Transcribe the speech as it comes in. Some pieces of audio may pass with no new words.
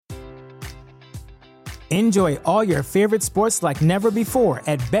Enjoy all your favorite sports like never before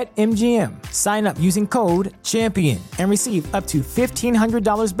at BetMGM. Sign up using code CHAMPION and receive up to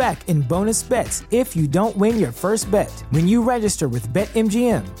 $1,500 back in bonus bets if you don't win your first bet. When you register with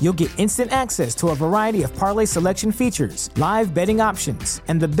BetMGM, you'll get instant access to a variety of parlay selection features, live betting options,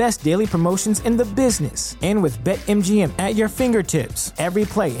 and the best daily promotions in the business. And with BetMGM at your fingertips, every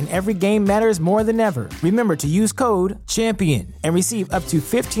play and every game matters more than ever. Remember to use code CHAMPION and receive up to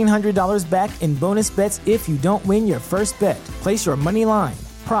 $1,500 back in bonus bets if you don't win your first bet. Place your money line,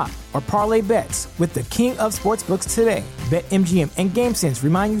 prop, or parlay bets with the king of sportsbooks today. BetMGM and GameSense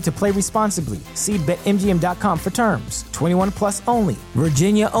remind you to play responsibly. See BetMGM.com for terms. 21 plus only.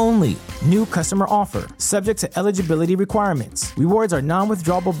 Virginia only. New customer offer. Subject to eligibility requirements. Rewards are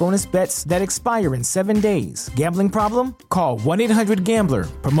non-withdrawable bonus bets that expire in 7 days. Gambling problem? Call 1-800-GAMBLER.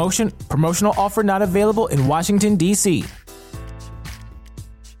 Promotional offer not available in Washington, D.C.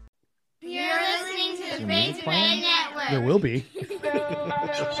 There will be.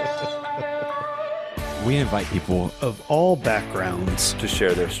 We invite people of all backgrounds to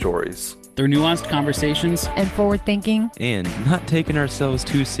share their stories, their nuanced conversations, and forward thinking, and not taking ourselves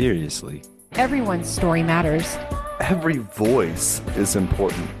too seriously. Everyone's story matters. Every voice is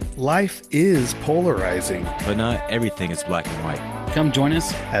important. Life is polarizing, but not everything is black and white. Come join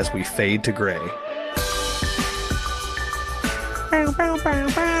us as we fade to gray.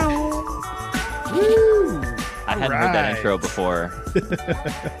 Woo! I hadn't heard that intro before.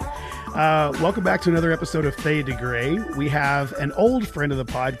 Welcome back to another episode of Fade to Gray. We have an old friend of the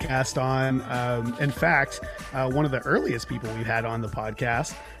podcast on. In fact, one of the earliest people we've had on the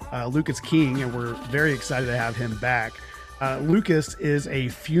podcast, Lucas King, and we're very excited to have him back. Lucas is a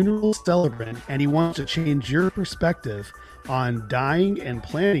funeral celebrant, and he wants to change your perspective on dying and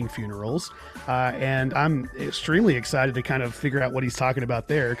planning funerals. And I'm extremely excited to kind of figure out what he's talking about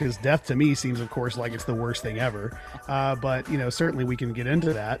there, because death to me seems, of course, like it's the worst thing ever. But, you know, certainly we can get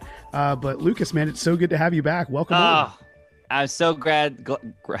into that. But Lucas, man, it's so good to have you back. Welcome on. I'm so glad.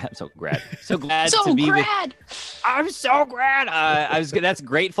 So glad to be with. I'm so glad. That's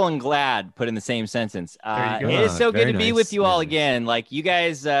grateful and glad put in the same sentence. It is so good to be with you all again. Like you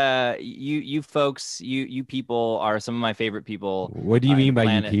guys, you folks, you people are some of my favorite people. What do you mean by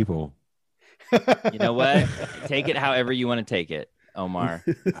you people? You know what? Take it however you want to take it, Omar.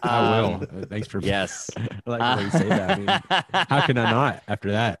 I will. Thanks for yes. I like the way you say that. I mean, how can I not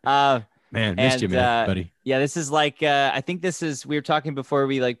after that? Man, missed you, man, buddy. Yeah, this is like I think this is we were talking before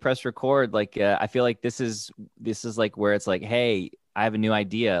we like press record. Like I feel like this is like where it's like, hey, I have a new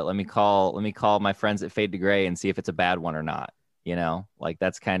idea. Let me call my friends at Fade to Gray and see if it's a bad one or not. You know, like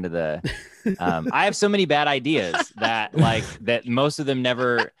that's kind of the I have so many bad ideas that most of them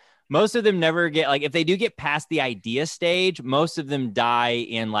never get, like, if they do get past the idea stage, most of them die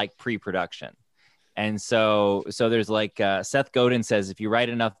in like pre-production. And so there's like Seth Godin says, if you write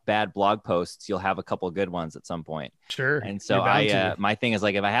enough bad blog posts, you'll have a couple of good ones at some point. Sure. And so my thing is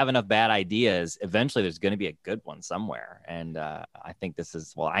like, if I have enough bad ideas, eventually there's going to be a good one somewhere. And I think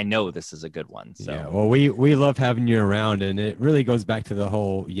I know this is a good one. So yeah, well, we love having you around, and it really goes back to the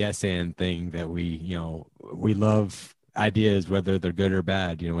whole yes and thing that we love ideas, whether they're good or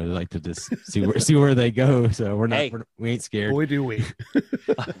bad. You know, we like to just see where they go. So we ain't scared. Boy, do we.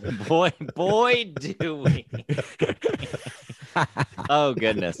 boy do we. Oh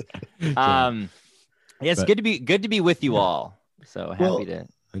goodness. It's good to be with you all. So happy to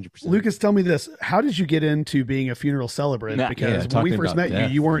 100%. Lucas, tell me this. How did you get into being a funeral celebrant? Because when we first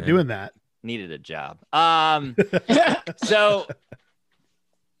met you weren't doing that. Needed a job. So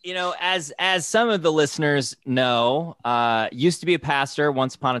you know, as some of the listeners know, used to be a pastor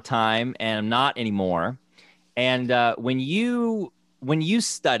once upon a time, and I'm not anymore. And when you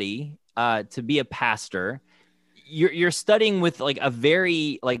study to be a pastor, you're studying with like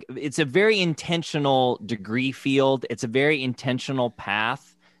it's a very intentional degree field. It's a very intentional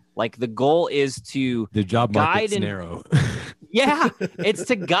path. Like the goal is to the job market's narrow. Yeah, it's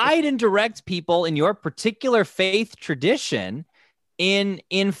to guide and direct people in your particular faith tradition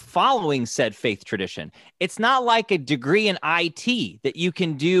in following said faith tradition. It's not like a degree in IT that you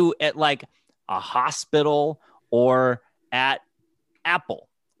can do at like a hospital or at Apple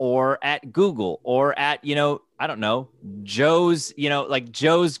or at Google or at, I don't know, Joe's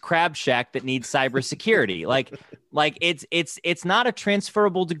Crab Shack that needs cybersecurity. like it's not a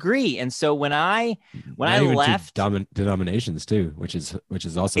transferable degree. And so when I left denominations too, which is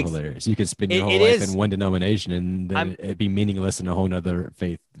also hilarious. You could spend your whole life in one denomination and then it'd be meaningless in a whole nother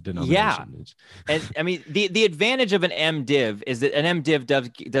faith denomination. Yeah. And I mean, the advantage of an MDiv is that an MDiv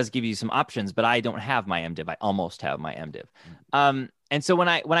does give you some options, but I don't have my MDiv. I almost have my MDiv. And so when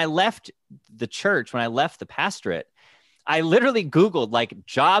I left the church, when I left the pastorate, I literally Googled like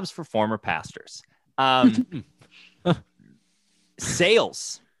jobs for former pastors.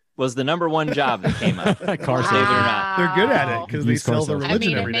 Sales was the number one job that came up. Car Believe it or not. They're good at it because they Used car sell the sales. religion I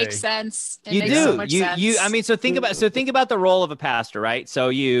mean, it every makes day. sense. It You makes do. so much you sense. you I mean, so think about the role of a pastor, right? So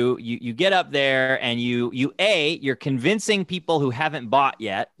you get up there and you're convincing people who haven't bought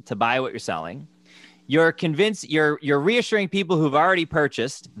yet to buy what you're selling. You're reassuring people who've already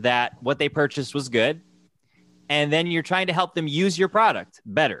purchased that what they purchased was good. And then you're trying to help them use your product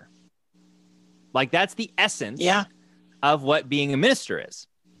better. Like that's the essence of what being a minister is.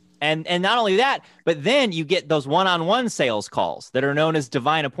 And not only that, but then you get those one-on-one sales calls that are known as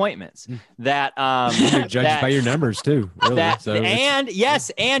divine appointments that You're judged by your numbers too. Really.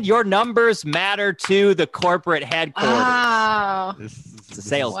 And your numbers matter to the corporate headquarters. Wow. It's a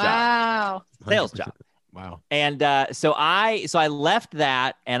sales job. Wow. Sales job. Wow. And so I left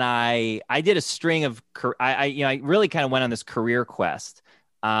that and I did a string of I really kind of went on this career quest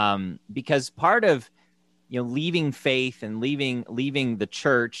because part of leaving faith and leaving the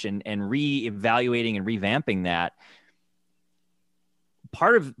church and reevaluating and revamping that,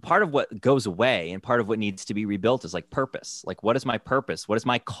 part of what goes away and part of what needs to be rebuilt is like purpose. Like, what is my purpose? What is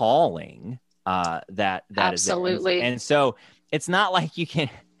my calling? That Absolutely. is it. And so it's not like you can.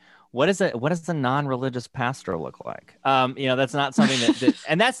 What does a non-religious pastor look like? That's not something that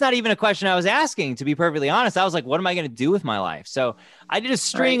and that's not even a question I was asking, to be perfectly honest. I was like, what am I going to do with my life? So I did a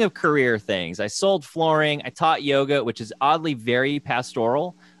string of career things. I sold flooring. I taught yoga, which is oddly very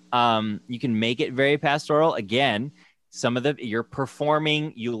pastoral. You can make it very pastoral. Again, you're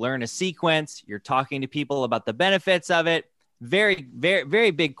performing, you learn a sequence, you're talking to people about the benefits of it. Very, very,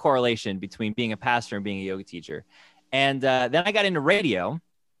 very big correlation between being a pastor and being a yoga teacher. And then I got into radio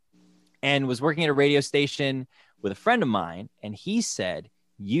and was working at a radio station with a friend of mine. And he said,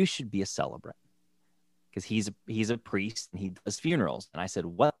 you should be a celebrant, because he's a priest and he does funerals. And I said,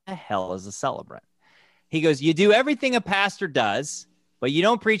 what the hell is a celebrant? He goes, you do everything a pastor does, but you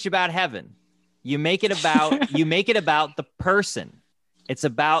don't preach about heaven. You make it about the person. It's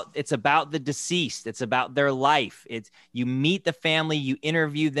about the deceased. It's about their life. You meet the family, you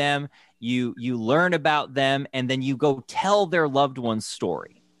interview them, you learn about them, and then you go tell their loved one's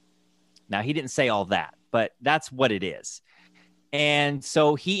story. Now, he didn't say all that, but that's what it is. And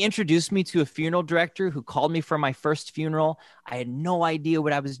so he introduced me to a funeral director who called me for my first funeral. I had no idea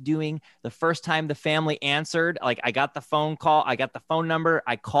what I was doing. The first time the family answered, like I got the phone call, I got the phone number,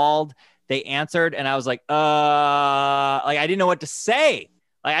 I called, they answered, and I was like I didn't know what to say.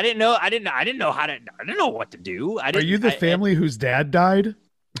 Like I didn't know what to do. Are you the family whose dad died?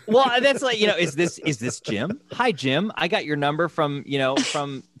 Well, that's like, is this Jim? Hi, Jim. I got your number from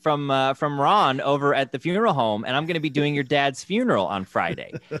Ron over at the funeral home, and I'm going to be doing your dad's funeral on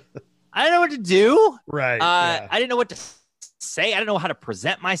Friday. I didn't know what to do. Right. I didn't know what to say. I didn't know how to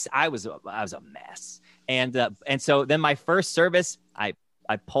present myself. I was a mess. And so then my first service, I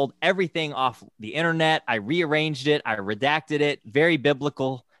pulled everything off the internet. I rearranged it. I redacted it. Very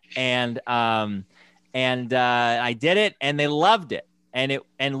biblical. And I did it, and they loved it. I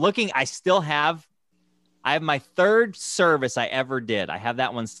have my third service I ever did. I have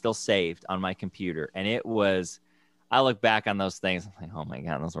that one still saved on my computer. And I look back on those things. I'm like, oh my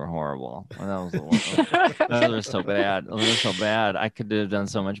God, those were horrible. Those were so bad. Those were so bad. I could have done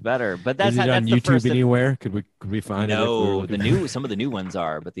so much better. But that's on that's YouTube anywhere. Could we find it? No, some of the new ones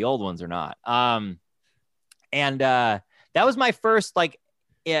are, but the old ones are not. That was my first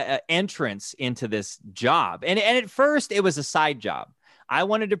entrance into this job. And at first it was a side job. I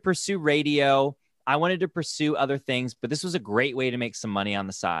wanted to pursue radio. I wanted to pursue other things, but this was a great way to make some money on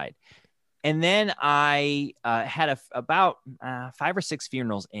the side. And then I had about 5 or 6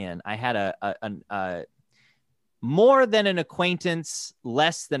 funerals in. I had a more than an acquaintance,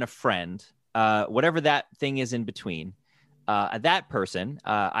 less than a friend, whatever that thing is in between. That person,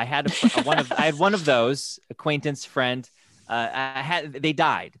 I had one of those, acquaintance, friend. They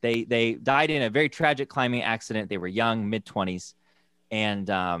died. They died in a very tragic climbing accident. They were young, mid-20s.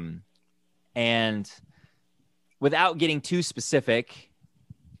 And without getting too specific,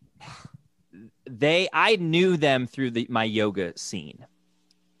 I knew them through my yoga scene.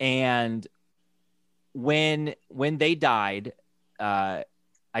 And when they died, I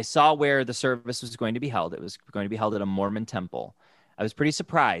saw where the service was going to be held. It was going to be held at a Mormon temple. I was pretty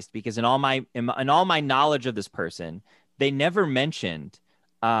surprised because in all my knowledge of this person, they never mentioned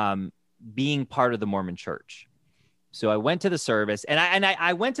being part of the Mormon church. So I went to the service, and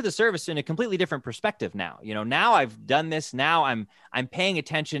I went to the service in a completely different perspective now. Now I've done this. Now I'm paying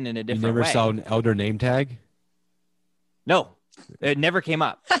attention in a different way. You never saw an elder name tag? No, it never came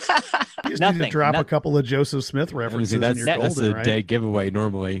up. You just need to Nothing. drop a couple of Joseph Smith references and you're That's golden, a right? dead giveaway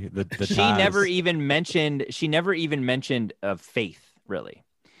normally. The She ties. never even mentioned faith, really.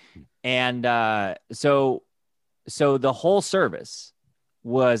 And so the whole service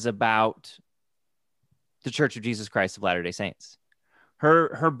was about the Church of Jesus Christ of Latter-day Saints.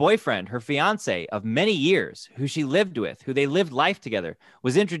 Her boyfriend, her fiance of many years, who she lived with, who they lived life together,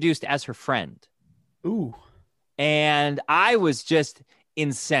 was introduced as her friend. Ooh. And I was just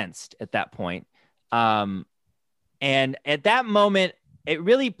incensed at that point. And at that moment, it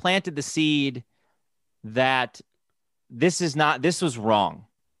really planted the seed that this was wrong.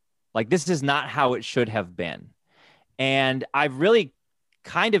 Like, this is not how it should have been. And I've really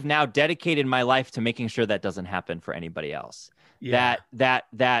kind of now dedicated my life to making sure that doesn't happen for anybody else. Yeah.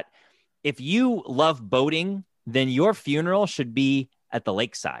 That if you love boating, then your funeral should be at the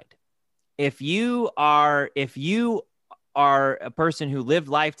lakeside. If you are a person who lived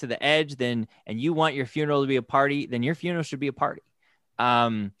life to the edge, and you want your funeral to be a party, then your funeral should be a party.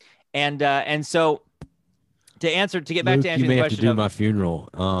 And so to get back Luke, to answering you may the have to question do of, my funeral.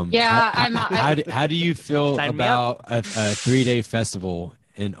 How do you feel Sign me up. about a 3-day festival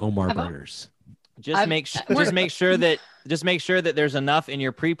in Omar Burgers? just make sure that there's enough in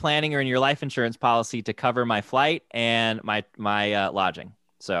your pre-planning or in your life insurance policy to cover my flight and my lodging.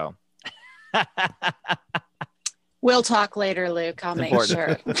 So We'll talk later, Luke. I'll make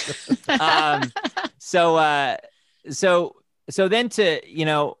sure. So then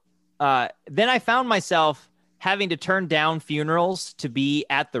then I found myself having to turn down funerals to be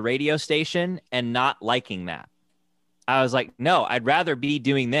at the radio station and not liking that. I was like, no, I'd rather be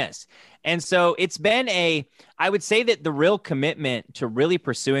doing this. And so it's been I would say that the real commitment to really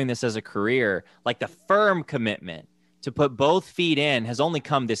pursuing this as a career, like the firm commitment to put both feet in, has only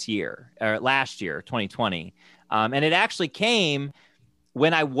come this year or last year, 2020. And it actually came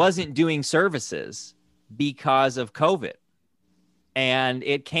when I wasn't doing services because of COVID. And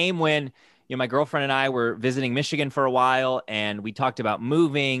it came when, my girlfriend and I were visiting Michigan for a while, and we talked about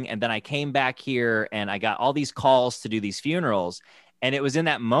moving. And then I came back here and I got all these calls to do these funerals. And it was in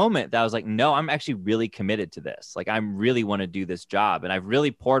that moment that I was like, no, I'm actually really committed to this. Like, I really want to do this job. And I've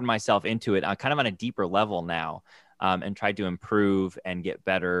really poured myself into it. I'm kind of on a deeper level now, and tried to improve and get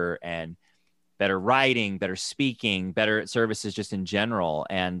better and better writing, better speaking, better at services just in general.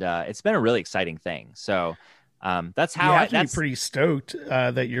 And it's been a really exciting thing. So that's how you have to be pretty stoked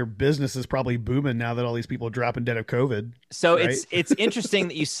that your business is probably booming now that all these people are dropping dead of COVID. So right? it's interesting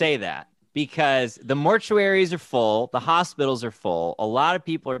that you say that, because the mortuaries are full, the hospitals are full, a lot of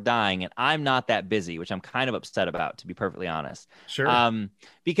people are dying, and I'm not that busy, which I'm kind of upset about, to be perfectly honest. Sure.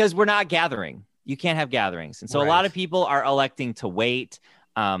 Because we're not gathering. You can't have gatherings. And so a lot of people are electing to wait.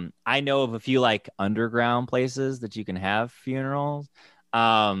 I know of a few like underground places that you can have funerals.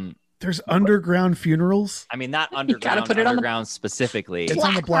 There's underground funerals. I mean, not underground specifically. It's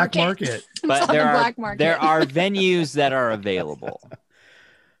on the black market. But there are venues that are available.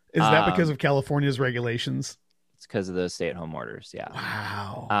 Is that because of California's regulations? It's because of those stay-at-home orders. Yeah.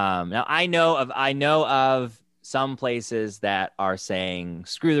 Wow. Now I know of some places that are saying,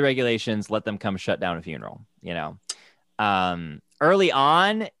 screw the regulations, let them come shut down a funeral. Early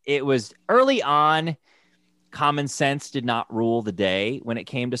on, common sense did not rule the day when it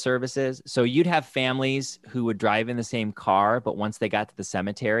came to services. So you'd have families who would drive in the same car, but once they got to the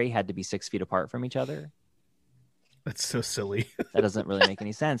cemetery, had to be 6 feet apart from each other. That's so silly. That doesn't really make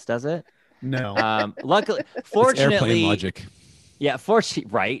any sense, does it? No. Luckily, fortunately, it's airplane logic. Yeah,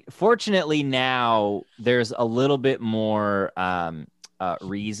 Fortunately, now there's a little bit more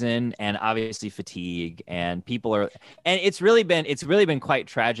reason, and obviously fatigue, and people are, and it's really been quite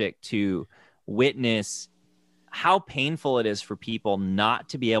tragic to witness how painful it is for people not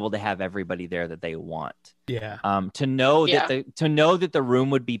to be able to have everybody there that they want. Yeah. To know that the room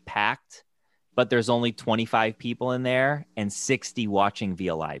would be packed, but there's only 25 people in there and 60 watching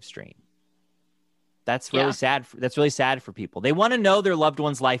via live stream. That's really sad. That's really sad for people. They want to know their loved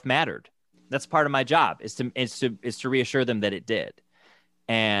one's life mattered. That's part of my job, is to reassure them that it did.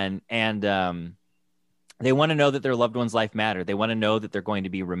 And they want to know that their loved one's life mattered. They want to know that they're going to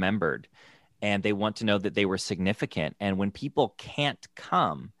be remembered, and they want to know that they were significant. And when people can't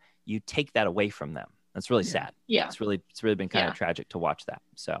come, you take that away from them. That's really sad. Yeah. It's really been kind of tragic to watch that.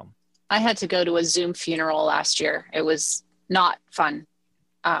 So I had to go to a Zoom funeral last year. It was not fun.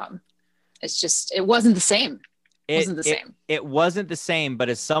 It wasn't the same. It wasn't the same, but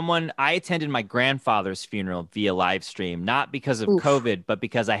as someone, I attended my grandfather's funeral via live stream, not because of COVID, but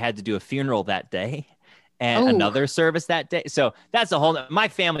because I had to do a funeral that day and another service that day. So that's my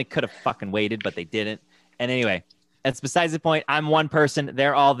family could have fucking waited, but they didn't. And anyway, That's besides the point. I'm one person.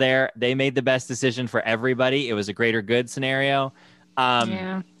 They're all there. They made the best decision for everybody. It was a greater good scenario.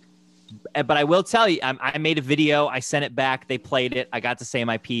 Yeah. But I will tell you, I made a video. I sent it back. They played it. I got to say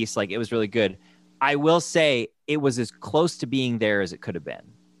my piece. Like, it was really good. I will say it was as close to being there as it could have been.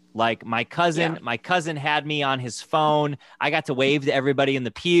 Like, my cousin had me on his phone. I got to wave to everybody in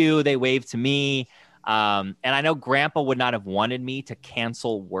the pew. They waved to me. And I know Grandpa would not have wanted me to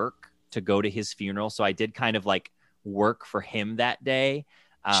cancel work to go to his funeral. So I did kind of like work for him that day.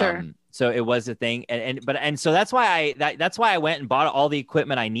 Sure. So it was a thing. And so that's why I went and bought all the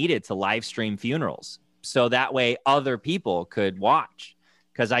equipment I needed to live stream funerals. So that way other people could watch,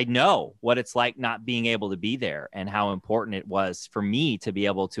 because I know what it's like not being able to be there and how important it was for me to be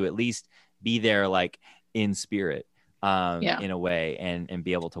able to at least be there, like in spirit, in a way, and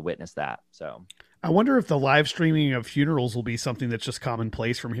be able to witness that. So I wonder if the live streaming of funerals will be something that's just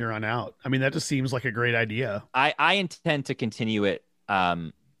commonplace from here on out. I mean, that just seems like a great idea. I intend to continue it.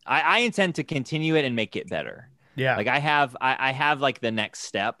 I intend to continue it and make it better. Yeah. Like I have like the next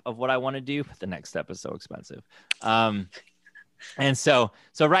step of what I want to do, but the next step is so expensive. And so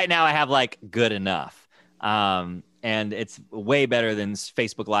right now I have like good enough. And it's way better than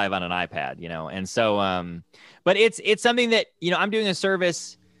Facebook Live on an iPad, you know? And so, but it's something that, you know, I'm doing a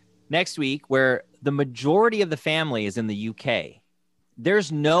service next week where the majority of the family is in the UK.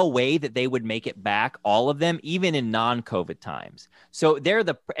 There's no way that they would make it back, all of them, even in non-COVID times. So they're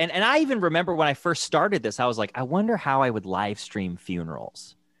and I even remember when I first started this, I was like, I wonder how I would live stream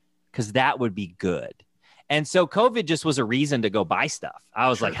funerals, because that would be good. And so COVID just was a reason to go buy stuff. I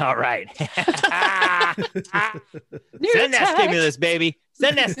was like, all right, send that stimulus, baby.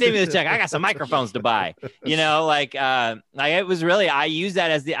 Send that stimulus check. I got some microphones to buy, you know, like it was really, I used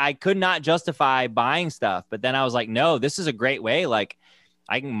that as I could not justify buying stuff. But then I was like, no, this is a great way. Like,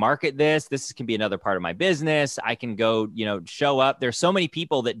 I can market this. This can be another part of my business. I can go, you know, show up. There's so many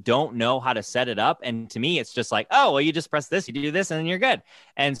people that don't know how to set it up. And to me, it's just like, oh, well, you just press this, you do this, and then you're good.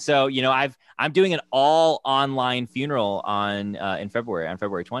 And so, you know, I'm doing an all online funeral on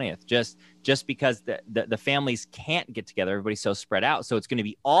February 20th, just because the families can't get together. Everybody's so spread out. So it's going to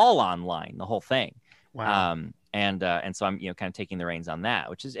be all online, the whole thing. Wow. And so I'm, you know, kind of taking the reins on that,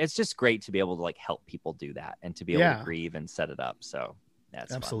 which is, it's just great to be able to like help people do that and to be able to grieve and set it up. So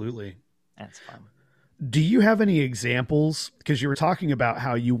that's absolutely fun. That's fun. Do you have any examples? Because you were talking about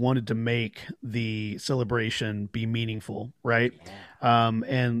how you wanted to make the celebration be meaningful, right? Yeah.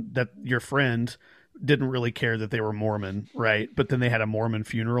 And that your friend didn't really care that they were Mormon, right? But then they had a Mormon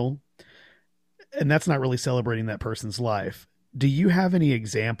funeral, and that's not really celebrating that person's life. Do you have any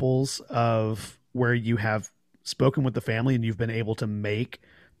examples of where you have spoken with the family and you've been able to make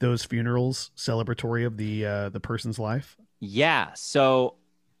those funerals celebratory of the person's life? Yeah. So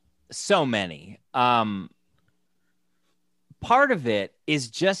many. Part of it is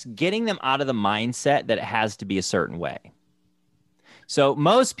just getting them out of the mindset that it has to be a certain way. So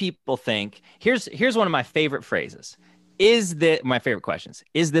most people think, here's one of my favorite phrases. My favorite questions.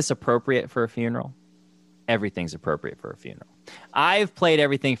 Is this appropriate for a funeral? Everything's appropriate for a funeral. I've played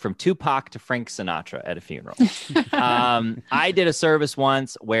everything from Tupac to Frank Sinatra at a funeral. I did a service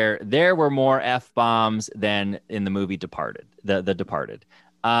once where there were more F-bombs than in the movie Departed, the Departed.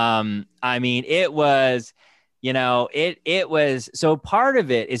 I mean, it was, you know, it was, so part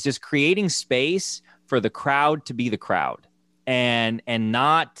of it is just creating space for the crowd to be the crowd and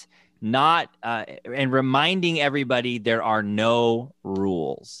not and reminding everybody there are no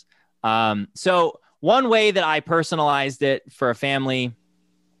rules. So one way that I personalized it for a family,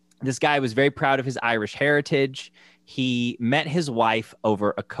 this guy was very proud of his Irish heritage. He met his wife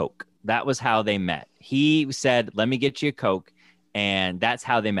over a Coke. That was how they met. He said, let me get you a Coke. And that's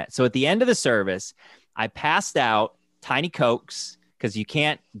how they met. So at the end of the service, I passed out tiny Cokes because you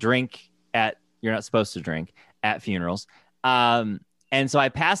can't drink you're not supposed to drink at funerals. And so I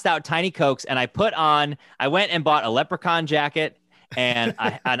passed out tiny Cokes and I went and bought a leprechaun jacket and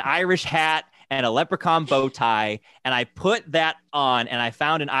an Irish hat and a leprechaun bow tie. And I put that on and I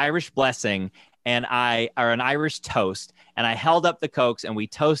found an Irish blessing or an Irish toast. And I held up the Cokes and we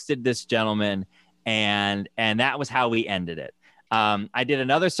toasted this gentleman. And that was how we ended it. I did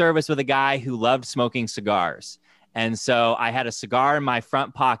another service with a guy who loved smoking cigars. And so I had a cigar in my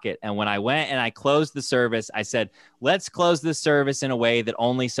front pocket. And when I went and I closed the service, I said, let's close this service in a way that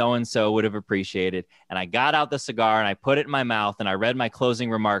only so-and-so would have appreciated. And I got out the cigar and I put it in my mouth and I read my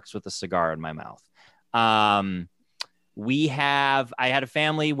closing remarks with the cigar in my mouth. I had a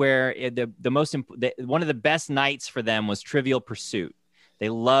family where one of the best nights for them was Trivial Pursuit. They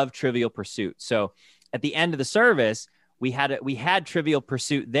love Trivial Pursuit. So at the end of the service, we had Trivial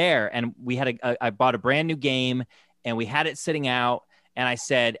Pursuit there, and I bought a brand new game, and we had it sitting out. And I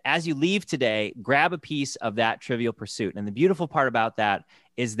said, as you leave today, grab a piece of that Trivial Pursuit. And the beautiful part about that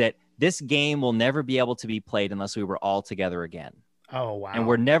is that this game will never be able to be played unless we were all together again. Oh, wow. And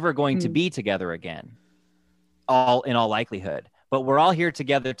we're never going to be together again, in all likelihood. But we're all here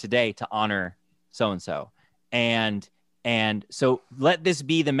together today to honor so-and-so. And so let this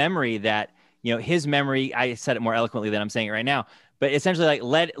be the memory that, you know, his memory, I said it more eloquently than I'm saying it right now, but essentially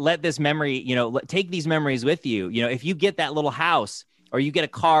like let this memory, you know, take these memories with you. You know, if you get that little house or you get a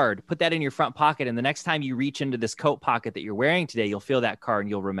card, put that in your front pocket. And the next time you reach into this coat pocket that you're wearing today, you'll feel that card and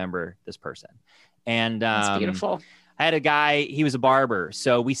you'll remember this person. And that's beautiful. I had a guy, he was a barber.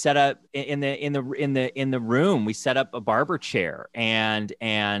 So we set up in the room, we set up a barber chair and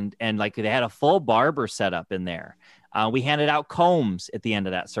like they had a full barber set up in there. We handed out combs at the end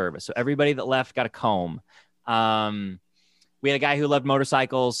of that service. So everybody that left got a comb. We had a guy who loved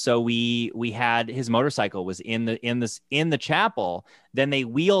motorcycles. So we had his motorcycle was in the chapel. Then they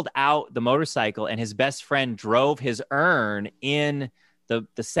wheeled out the motorcycle and his best friend drove his urn in the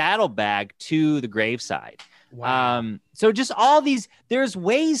saddlebag to the graveside. Wow. So just all these, there's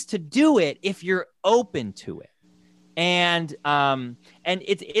ways to do it if you're open to it. And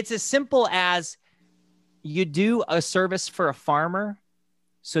it's as simple as you do a service for a farmer.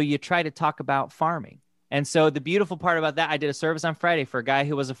 So you try to talk about farming. And so the beautiful part about that, I did a service on Friday for a guy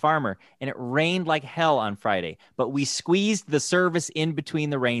who was a farmer and it rained like hell on Friday, but we squeezed the service in between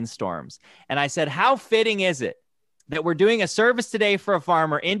the rainstorms. And I said, how fitting is it that we're doing a service today for a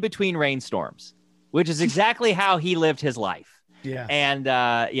farmer in between rainstorms, which is exactly how he lived his life. Yeah. And,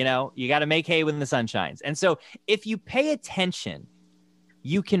 you know, you got to make hay when the sun shines. And so if you pay attention,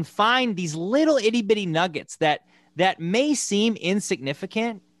 you can find these little itty bitty nuggets that may seem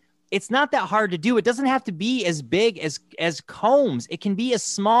insignificant. It's not that hard to do. It doesn't have to be as big as combs. It can be as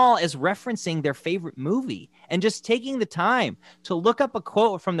small as referencing their favorite movie and just taking the time to look up a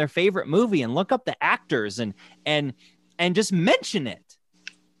quote from their favorite movie and look up the actors and just mention it,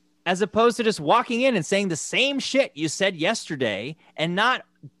 as opposed to just walking in and saying the same shit you said yesterday and not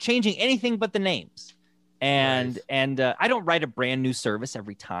changing anything but the names. And I don't write a brand new service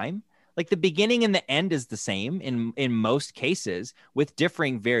every time. Like the beginning and the end is the same in most cases with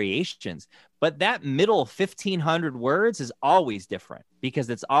differing variations. But that middle 1,500 words is always different because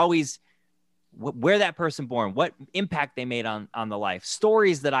it's always where that person born, what impact they made on the life,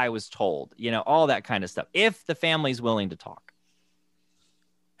 stories that I was told, you know, all that kind of stuff, if the family's willing to talk.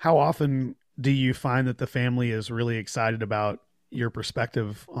 How often do you find that the family is really excited about your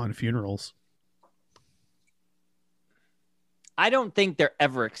perspective on funerals? I don't think they're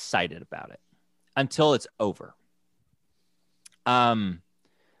ever excited about it until it's over. When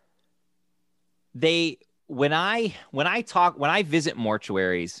I visit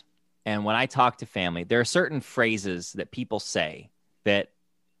mortuaries and when I talk to family, there are certain phrases that people say that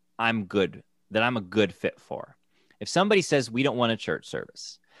I'm a good fit for. If somebody says, we don't want a church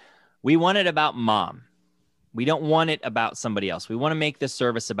service, we want it about mom. We don't want it about somebody else. We want to make this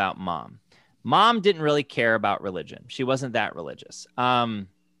service about mom. Mom didn't really care about religion. She wasn't that religious. We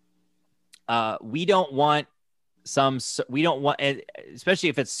don't want especially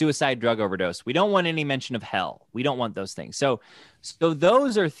if it's suicide, drug overdose, we don't want any mention of hell. We don't want those things. So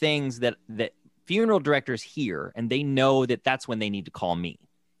those are things that funeral directors hear, and they know that that's when they need to call me,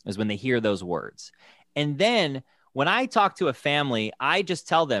 is when they hear those words. And then when I talk to a family, I just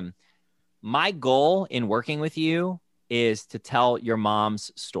tell them, my goal in working with you is to tell your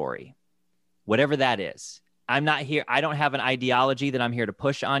mom's story. Whatever that is. I'm not here. I don't have an ideology that I'm here to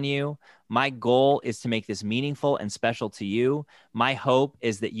push on you. My goal is to make this meaningful and special to you. My hope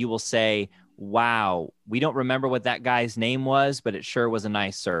is that you will say, wow, we don't remember what that guy's name was, but it sure was a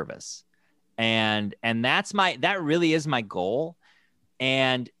nice service. And that really is my goal.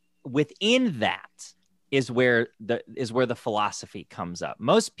 And within that is where the philosophy comes up.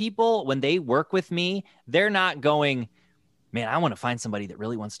 Most people, when they work with me, they're not going, man, I want to find somebody that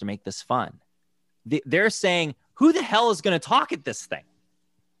really wants to make this fun. They're saying, who the hell is going to talk at this thing?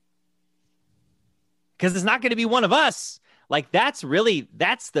 Because it's not going to be one of us. Like that's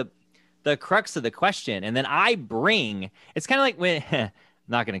the crux of the question. And then it's kind of like when, I'm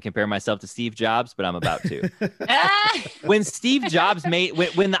not going to compare myself to Steve Jobs, but I'm about to. When Steve Jobs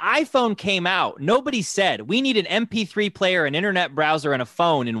when the iPhone came out, nobody said we need an MP3 player, an internet browser, and a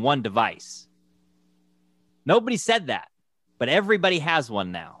phone in one device. Nobody said that, but everybody has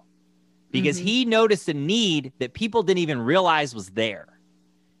one now. Because he noticed a need that people didn't even realize was there.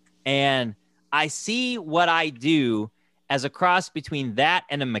 And I see what I do as a cross between that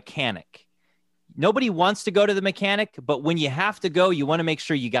and a mechanic. Nobody wants to go to the mechanic, but when you have to go, you want to make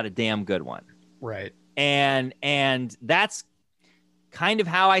sure you got a damn good one. Right. And that's kind of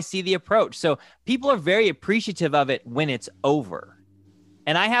how I see the approach. So people are very appreciative of it when it's over.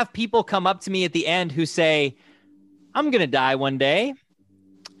 And I have people come up to me at the end who say, I'm going to die one day.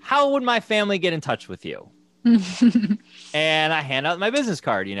 How would my family get in touch with you? And I hand out my business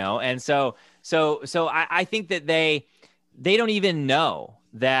card, And so I think that they don't even know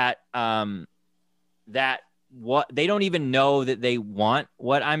that they don't even know that they want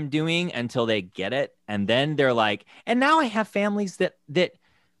what I'm doing until they get it. And then they're like, and now I have families that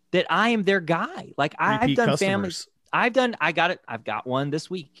I am their guy. Like I've done families. I've got one this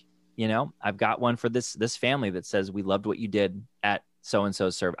week. I've got one for this family that says, we loved what you did at so-and-so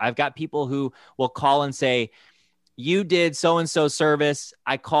service. I've got people who will call and say, you did so-and-so service.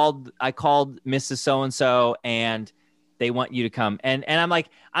 I called Mrs. So-and-so and they want you to come. And I'm like,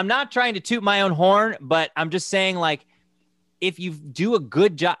 I'm not trying to toot my own horn, but I'm just saying, like, if you do a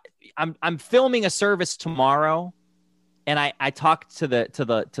good job, I'm filming a service tomorrow. And I talked to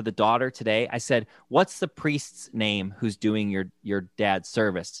the daughter today. I said, what's the priest's name who's doing your dad's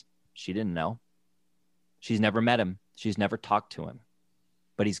service? She didn't know. She's never met him. She's never talked to him,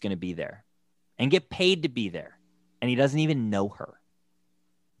 but he's going to be there and get paid to be there. And he doesn't even know her.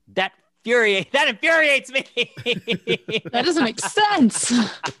 That infuriates me. That doesn't make sense.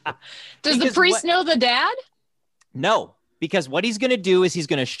 Does the priest know the dad? No, because what he's going to do is he's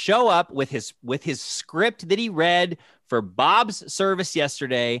going to show up with his script that he read for Bob's service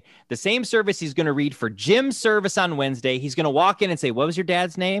yesterday, the same service he's going to read for Jim's service on Wednesday. He's going to walk in and say, what was your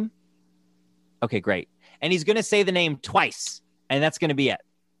dad's name? Okay, great. And he's going to say the name twice, and that's going to be it.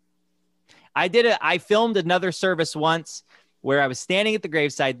 I filmed another service once where I was standing at the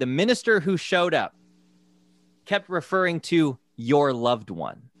graveside. The minister who showed up kept referring to your loved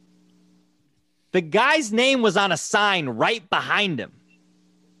one. The guy's name was on a sign right behind him.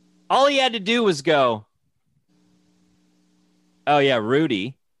 All he had to do was go, oh yeah,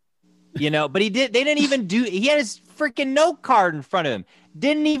 Rudy, but they didn't even he had his freaking note card in front of him.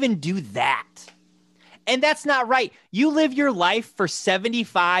 Didn't even do that. And that's not right. You live your life for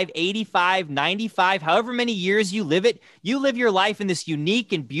 75, 85, 95, however many years you live it. You live your life in this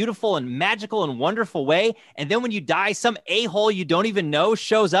unique and beautiful and magical and wonderful way. And then when you die, some a-hole you don't even know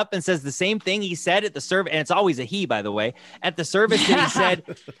shows up and says the same thing he said at the service. And it's always a he, by the way, at the service that he said,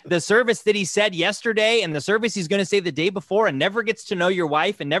 the service that he said yesterday and the service he's going to say the day before, and never gets to know your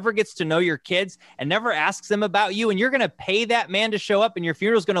wife and never gets to know your kids and never asks them about you. And you're going to pay that man to show up and your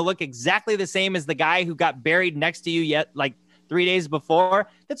funeral is going to look exactly the same as the guy who got buried next to you yet like 3 days before.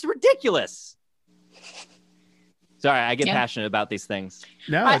 That's ridiculous. Sorry, I get passionate about these things.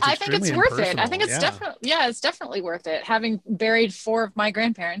 No, I think it's worth it. I think it's it's definitely worth it. Having buried 4 of my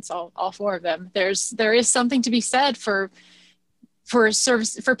grandparents, all 4 of them, there is something to be said for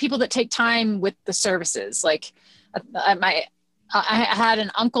service, for people that take time with the services. Like I had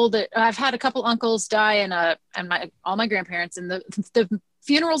an uncle that I've had a couple uncles die and all my grandparents, and the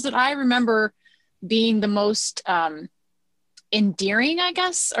funerals that I remember being the most endearing, I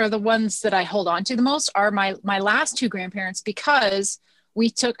guess, are the ones that I hold on to the most, are my last 2 grandparents, because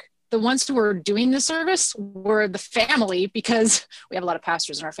we took the ones who were doing the service were the family, because we have a lot of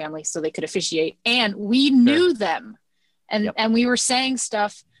pastors in our family, so they could officiate, and we knew them. And we were saying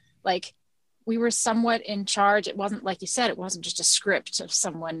stuff like we were somewhat in charge. It wasn't, like you said, it wasn't just a script of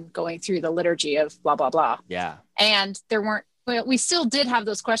someone going through the liturgy of blah, blah, blah. Yeah. And we still did have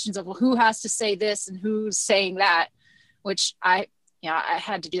those questions of, well, who has to say this and who's saying that, which I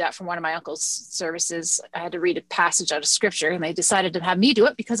had to do that for one of my uncle's services. I had to read a passage out of scripture, and they decided to have me do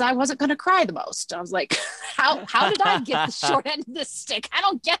it because I wasn't going to cry the most. I was like, how did I get the short end of this stick? I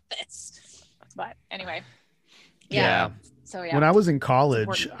don't get this. But anyway. Yeah. So yeah. When I was in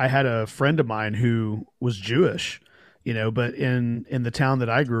college, I had a friend of mine who was Jewish, but in the town that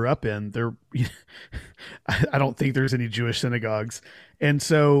I grew up in, I don't think there's any Jewish synagogues. And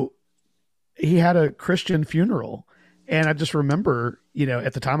so he had a Christian funeral. And I just remember,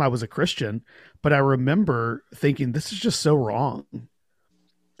 at the time I was a Christian, but I remember thinking, this is just so wrong.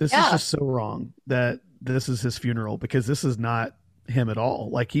 This is just so wrong that this is his funeral, because this is not him at all.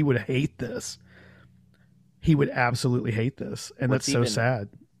 Like, he would hate this. He would absolutely hate this. And that's so sad.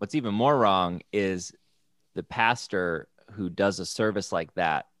 What's even more wrong is the pastor who does a service like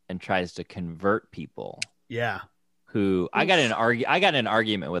that and tries to convert people. Yeah. I got in an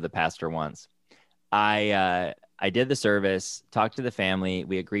argument with a pastor once. I did the service, talked to the family.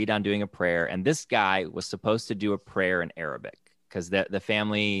 We agreed on doing a prayer. And this guy was supposed to do a prayer in Arabic, because the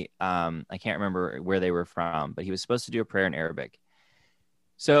family, I can't remember where they were from, but he was supposed to do a prayer in Arabic.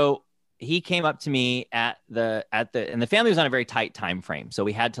 So he came up to me and the family was on a very tight time frame. So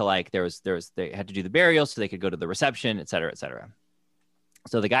we had to they had to do the burial so they could go to the reception, et cetera, et cetera.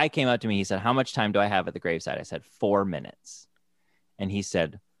 So the guy came up to me. He said, "How much time do I have at the graveside?" I said, 4 minutes. And he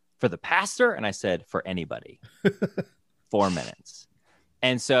said, "For the pastor?" And I said, "For anybody." 4 minutes.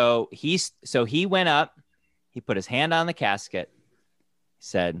 And so he went up, he put his hand on the casket, he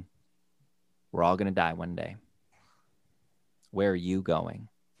said, "We're all going to die one day. Where are you going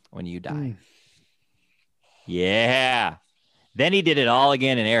when you die?" Yeah. Then he did it all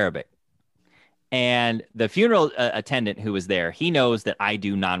again in Arabic. And the funeral attendant who was there, he knows that I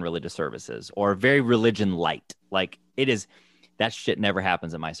do non-religious services or very religion light. Like that shit never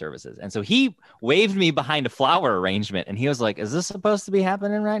happens at my services. And so he waved me behind a flower arrangement and he was like, "Is this supposed to be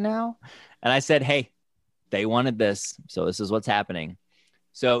happening right now?" And I said, "Hey, they wanted this. So this is what's happening."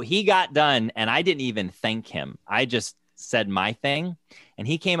 So he got done and I didn't even thank him. I just said my thing. And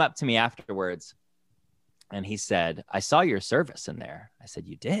he came up to me afterwards and he said, "I saw your service in there." I said,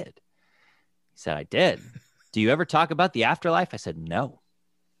 "You did?" He said, "I did." "Do you ever talk about the afterlife?" I said, "No."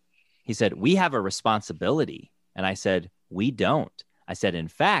 He said, "We have a responsibility." And I said, "We don't." I said, "In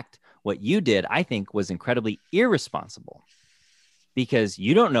fact, what you did, I think, was incredibly irresponsible because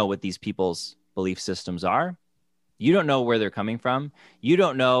you don't know what these people's belief systems are. You don't know where they're coming from. You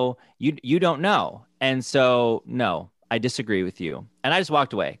don't know. You don't know. And so, no, I disagree with you." And I just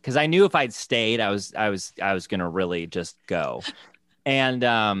walked away because I knew if I'd stayed, I was going to really just go.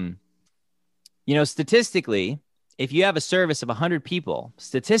 And, statistically, if you have a service of 100 people,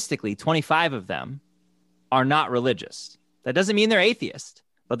 statistically, 25 of them are not religious. That doesn't mean they're atheist,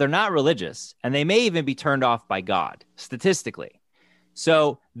 but they're not religious. And they may even be turned off by God, statistically.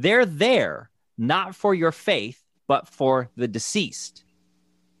 So they're there not for your faith, but for the deceased.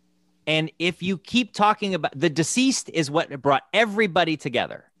 And if you keep talking about the deceased is what brought everybody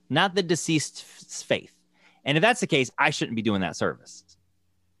together, not the deceased's faith. And if that's the case, I shouldn't be doing that service.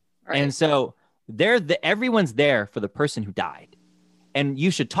 Right. And so everyone's there for the person who died. And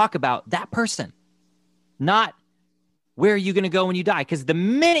you should talk about that person, not where are you going to go when you die? Because the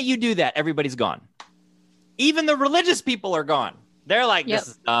minute you do that, everybody's gone. Even the religious people are gone. They're like, "This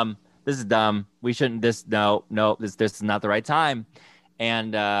is dumb. This is dumb. We shouldn't, this is not the right time."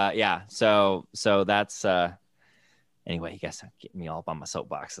 And so that's, anyway, you guys get me all up on my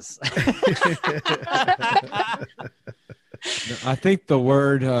soapboxes. I think the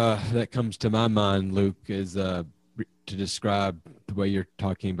word that comes to my mind, Luke, is to describe the way you're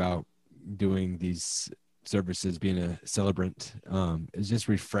talking about doing these services, being a celebrant, is just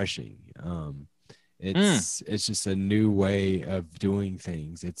refreshing. It's just a new way of doing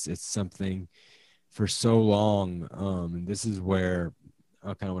things. It's something for so long. And this is where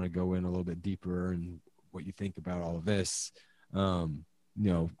I kind of want to go in a little bit deeper and what you think about all of this.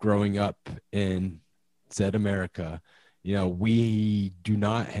 Growing up in said America, we do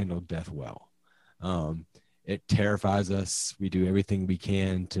not handle death well. It terrifies us. We do everything we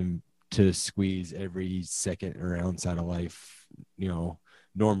can to squeeze every second or ounce out of life,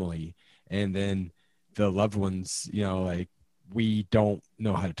 normally. And then the loved ones, we don't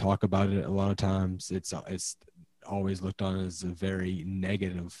know how to talk about it a lot of times. It's always looked on as a very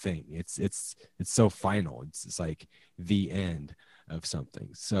negative thing. It's so final. It's like the end of something.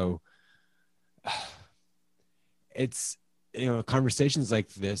 So it's, conversations like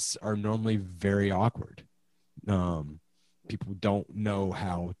this are normally very awkward. People don't know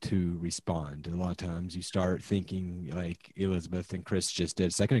how to respond. A lot of times you start thinking like Elizabeth and Chris just did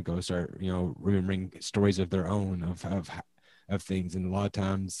a second ago, start, remembering stories of their own of things. And a lot of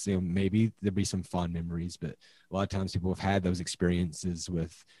times, maybe there'll be some fond memories, but a lot of times people have had those experiences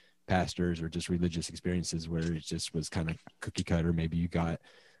with pastors or just religious experiences where it just was kind of cookie cutter. Maybe you got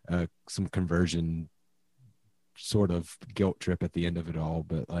some conversion sort of guilt trip at the end of it all.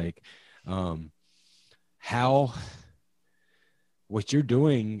 But like, what you're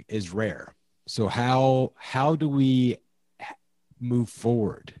doing is rare. So how do we move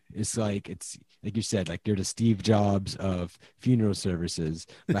forward? It's like you said, like you're the Steve Jobs of funeral services,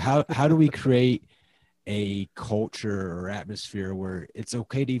 but how do we create a culture or atmosphere where it's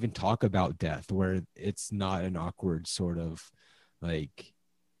okay to even talk about death, where it's not an awkward sort of like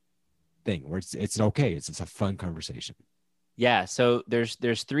thing, where it's okay, it's a fun conversation? Yeah, so there's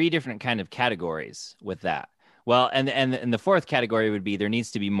 3 different kind of categories with that. Well, and the fourth category would be there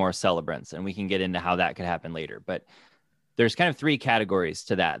needs to be more celebrants, and we can get into how that could happen later. But there's kind of 3 categories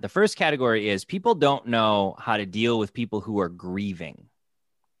to that. The first category is people don't know how to deal with people who are grieving.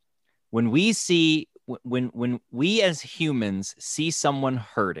 When we as humans see someone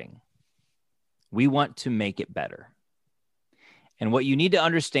hurting, we want to make it better. And what you need to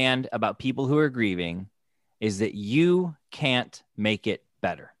understand about people who are grieving is that you can't make it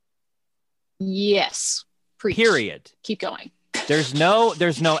better. Yes. Preach. Period. Keep going. There's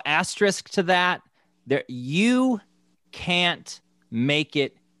no asterisk to that. You can't make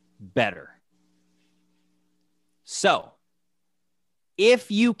it better. So,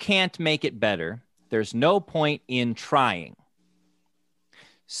 if you can't make it better, there's no point in trying.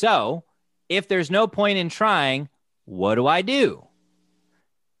 So, if there's no point in trying, what do?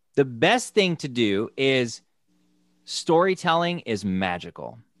 The best thing to do is storytelling is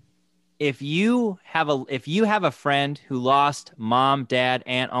magical. If you have a friend who lost mom, dad,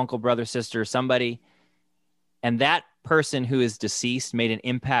 aunt, uncle, brother, sister, somebody, and that person who is deceased made an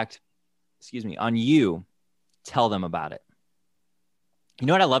impact, on you, tell them about it. You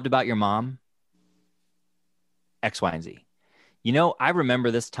know what I loved about your mom? X, Y, and Z. You know, I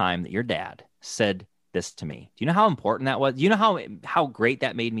remember this time that your dad said this to me. Do you know how important that was? Do you know how great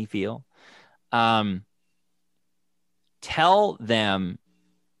that made me feel? Tell them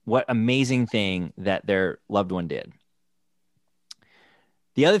what amazing thing that their loved one did.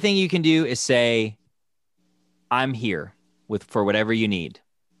 The other thing you can do is say, I'm here for whatever you need.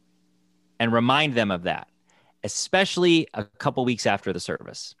 And remind them of that, especially a couple weeks after the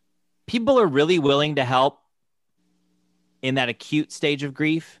service. People are really willing to help in that acute stage of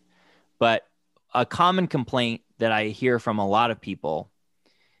grief, but a common complaint that I hear from a lot of people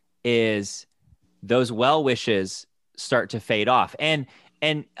is those well wishes start to fade off. And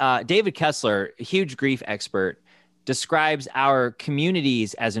David Kessler, a huge grief expert, describes our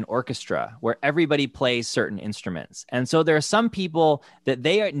communities as an orchestra where everybody plays certain instruments. And so there are some people that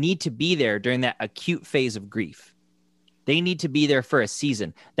need to be there during that acute phase of grief. They need to be there for a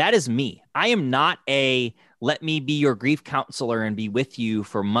season. That is me. I am not let me be your grief counselor and be with you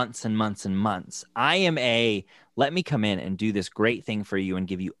for months and months and months. I am let me come in and do this great thing for you and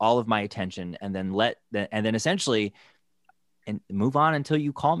give you all of my attention, and then essentially and move on until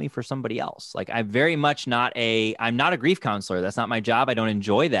you call me for somebody else. Like, I'm very much I'm not a grief counselor. That's not my job. I don't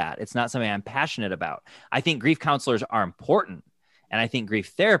enjoy that. It's not something I'm passionate about. I think grief counselors are important, and I think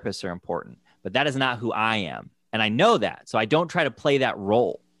grief therapists are important, but that is not who I am. And I know that. So I don't try to play that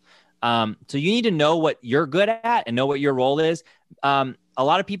role. So you need to know what you're good at and know what your role is. A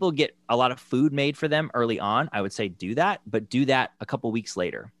lot of people get a lot of food made for them early on. I would say do that, but do that a couple weeks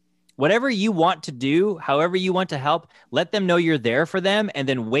later. Whatever you want to do, however you want to help, let them know you're there for them, and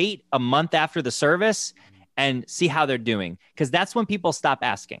then wait a month after the service and see how they're doing, because that's when people stop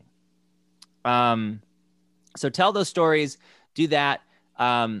asking. So tell those stories, do that,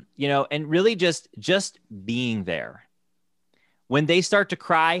 and really just being there. When they start to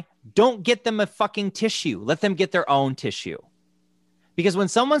cry, don't get them a fucking tissue. Let them get their own tissue. Because when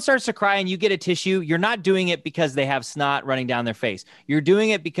someone starts to cry and you get a tissue, you're not doing it because they have snot running down their face. You're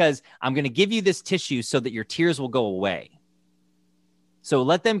doing it because I'm going to give you this tissue so that your tears will go away. So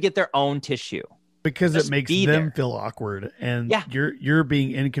let them get their own tissue. Because it makes them feel awkward, and you're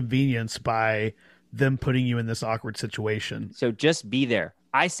being inconvenienced by them putting you in this awkward situation. So just be there.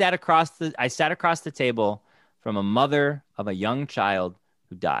 I sat across the table from a mother of a young child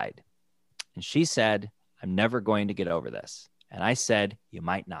who died. And she said, I'm never going to get over this. And I said, you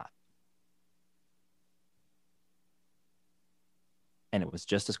might not. And it was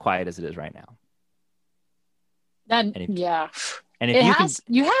just as quiet as it is right now. That's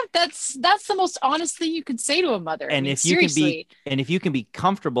the most honest thing you could say to a mother. If you can be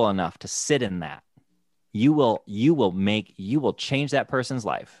comfortable enough to sit in that, you will change that person's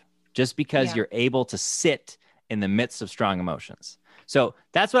life just because you're able to sit in the midst of strong emotions. So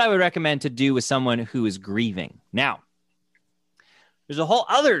that's what I would recommend to do with someone who is grieving. Now, there's a whole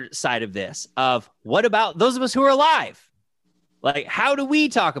other side of this of what about those of us who are alive? Like, how do we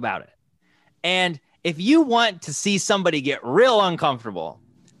talk about it? And if you want to see somebody get real uncomfortable,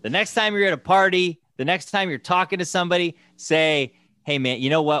 the next time you're at a party, the next time you're talking to somebody, say, hey man, you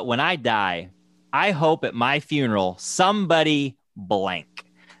know what? When I die, I hope at my funeral, somebody blank.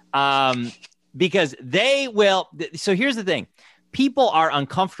 Because they will. So here's the thing. People are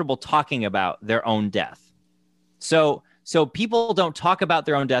uncomfortable talking about their own death. So people don't talk about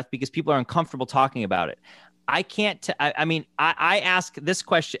their own death because people are uncomfortable talking about it. I ask this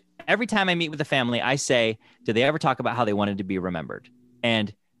question every time I meet with a family. I say, did they ever talk about how they wanted to be remembered?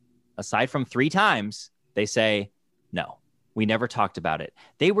 And aside from 3 times, they say, no, we never talked about it.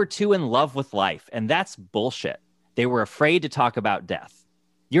 They were too in love with life. And that's bullshit. They were afraid to talk about death.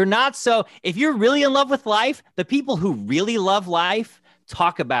 If you're really in love with life, the people who really love life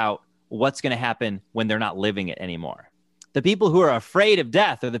talk about what's going to happen when they're not living it anymore. The people who are afraid of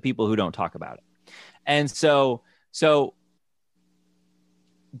death are the people who don't talk about it. And so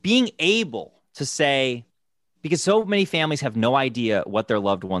being able to say, because so many families have no idea what their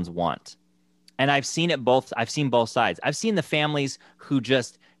loved ones want. And I've seen both sides. I've seen the families who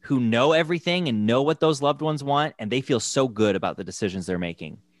know everything and know what those loved ones want, and they feel so good about the decisions they're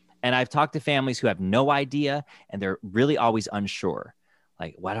making. And I've talked to families who have no idea, and they're really always unsure.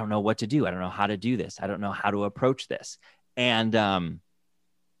 Like, well, I don't know what to do. I don't know how to do this. I don't know how to approach this. And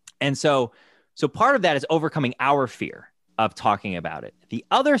so part of that is overcoming our fear of talking about it. The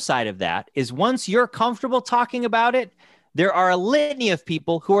other side of that is once you're comfortable talking about it, there are a litany of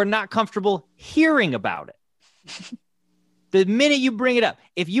people who are not comfortable hearing about it. The minute you bring it up,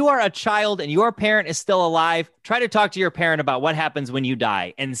 if you are a child and your parent is still alive, try to talk to your parent about what happens when you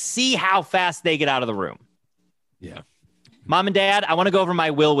die and see how fast they get out of the room. Yeah. Mom and Dad, I want to go over my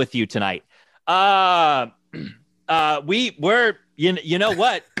will with you tonight. We're you know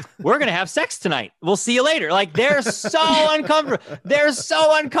what? We're going to have sex tonight. We'll see you later. Like, they're so uncomfortable. They're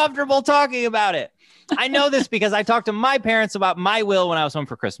so uncomfortable talking about it. I know this because I talked to my parents about my will when I was home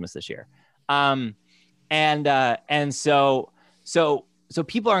for Christmas this year. And so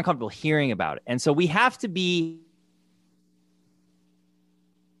people are uncomfortable hearing about it. And so we have to be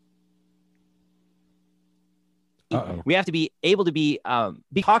able to be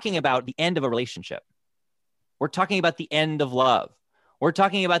talking about the end of a relationship. We're talking about the end of love. We're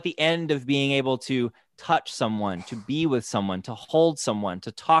talking about the end of being able to touch someone, to be with someone, to hold someone,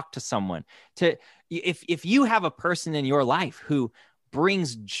 to talk to someone. If you have a person in your life who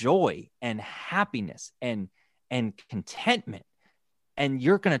brings joy and happiness and contentment, and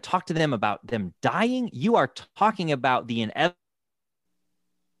you're going to talk to them about them dying, you are talking about the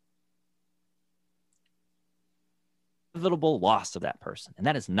inevitable loss of that person. And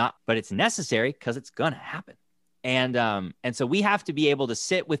that is not, but it's necessary because it's going to happen. And so we have to be able to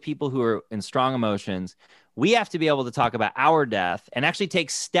sit with people who are in strong emotions. We have to be able to talk about our death and actually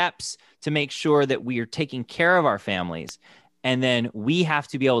take steps to make sure that we are taking care of our families. And then we have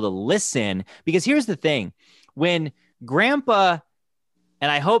to be able to listen, because here's the thing. When Grandpa,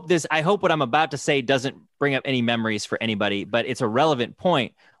 and I hope what I'm about to say doesn't bring up any memories for anybody, but it's a relevant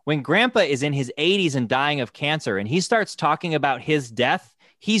point. When Grandpa is in his 80s and dying of cancer and he starts talking about his death,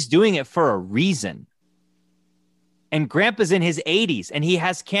 he's doing it for a reason. And Grandpa's in his 80s and he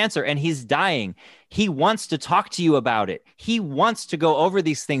has cancer and he's dying. He wants to talk to you about it. He wants to go over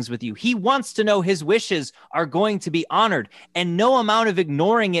these things with you. He wants to know his wishes are going to be honored, and no amount of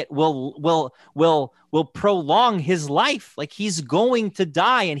ignoring it will prolong his life. Like, he's going to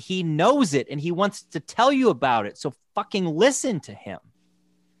die and he knows it and he wants to tell you about it. So fucking listen to him.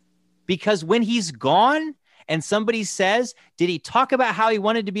 Because when he's gone and somebody says, did he talk about how he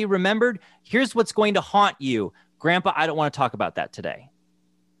wanted to be remembered? Here's what's going to haunt you. Grandpa, I don't want to talk about that today.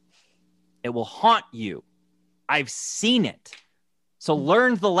 It will haunt you. I've seen it. So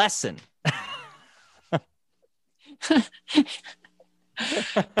learn the lesson.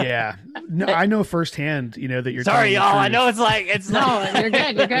 Yeah. No, I know firsthand, that you're sorry, y'all. I know you're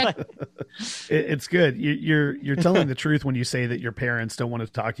good. You're good. It's good. You're telling the truth when you say that your parents don't want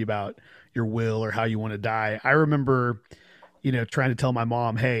to talk to you about your will or how you want to die. I remember, trying to tell my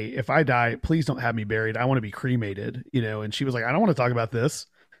mom, hey, if I die, please don't have me buried. I want to be cremated, and she was like, I don't want to talk about this.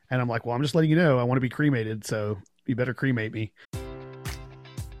 And I'm like, well, I'm just letting you know, I want to be cremated. So you better cremate me.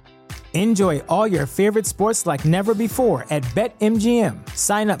 Enjoy all your favorite sports like never before at BetMGM.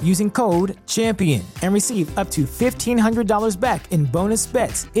 Sign up using code CHAMPION and receive up to $1,500 back in bonus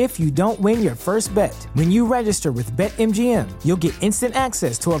bets if you don't win your first bet. When you register with BetMGM, you'll get instant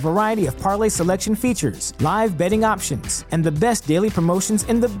access to a variety of parlay selection features, live betting options, and the best daily promotions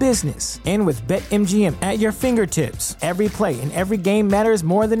in the business. And with BetMGM at your fingertips, every play and every game matters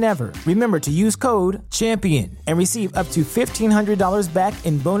more than ever. Remember to use code CHAMPION and receive up to $1,500 back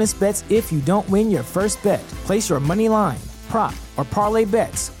in bonus bets if you don't win your first bet. Place your money line, prop, or parlay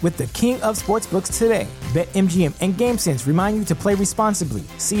bets with the king of sportsbooks today. BetMGM and GameSense remind you to play responsibly.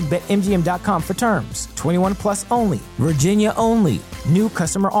 See BetMGM.com for terms. 21 plus only. Virginia only. New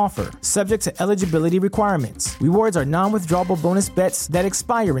customer offer. Subject to eligibility requirements. Rewards are non-withdrawable bonus bets that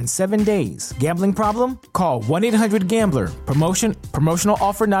expire in 7 days. Gambling problem? Call 1-800-GAMBLER. Promotional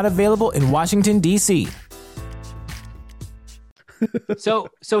offer not available in Washington, D.C. So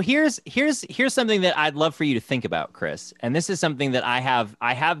here's something that I'd love for you to think about, Chris. And this is something that I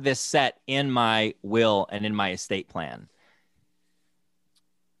have this set in my will and in my estate plan.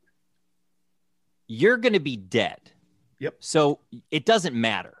 You're going to be dead. Yep. So it doesn't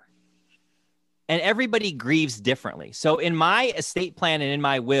matter. And everybody grieves differently. So in my estate plan and in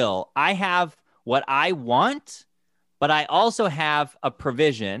my will, I have what I want, but I also have a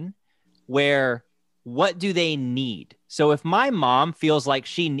provision where what do they need? So if my mom feels like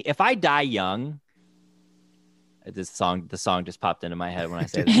if I die young, the song just popped into my head when I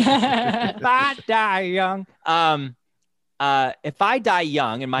say this. If I die young, if I die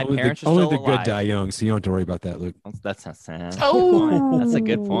young and my parents are still alive, only the good die young, so you don't have to worry about that, Luke. That's not sad. Oh, that's a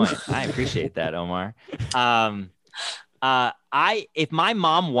good point. I appreciate that, Omar. If my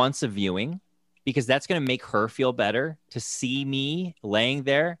mom wants a viewing, because that's going to make her feel better to see me laying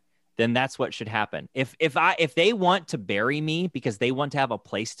there, then that's what should happen. If they want to bury me because they want to have a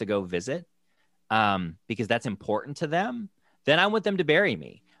place to go visit, because that's important to them, then I want them to bury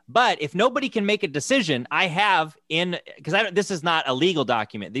me. But if nobody can make a decision, this is not a legal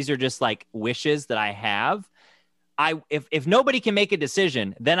document. These are just like wishes that I have. If nobody can make a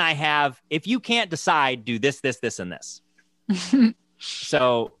decision, then I have, if you can't decide, do this, this, this, and this.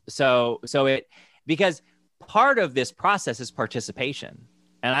 Because part of this process is participation.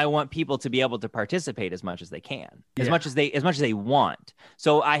 And I want people to be able to participate as much as they can, as much as they want.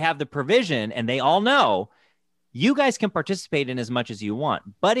 So I have the provision, and they all know you guys can participate in as much as you want.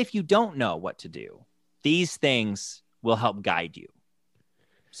 But if you don't know what to do, these things will help guide you.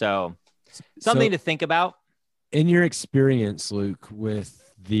 So something to think about. In your experience, Luke,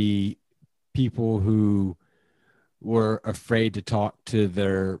 with the people who were afraid to talk to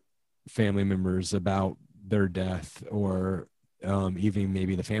their family members about their death, or even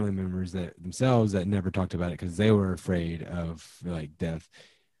maybe the family members that never talked about it because they were afraid of like death,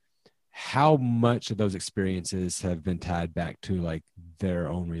 how much of those experiences have been tied back to like their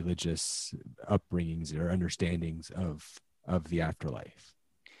own religious upbringings or understandings of the afterlife?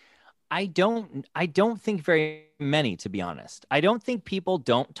 I don't think very many, to be honest. I don't think people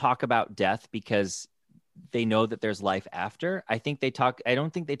don't talk about death because they know that there's life after. I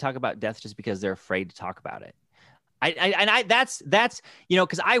don't think they talk about death just because they're afraid to talk about it. That's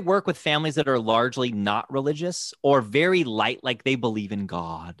because I work with families that are largely not religious or very light, like they believe in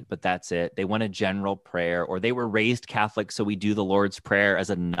God, but that's it. They want a general prayer, or they were raised Catholic, so we do the Lord's Prayer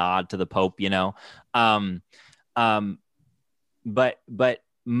as a nod to the Pope, But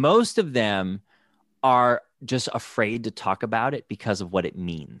most of them are just afraid to talk about it because of what it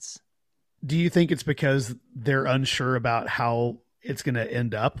means. Do you think it's because they're unsure about how it's going to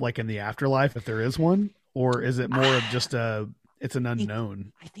end up, like in the afterlife, if there is one? Or is it more of just it's an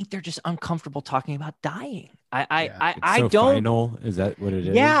unknown? I think they're just uncomfortable talking about dying. Final? Is that what it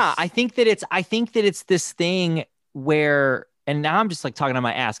is? Yeah, I think that it's this thing where, and now I'm just like talking on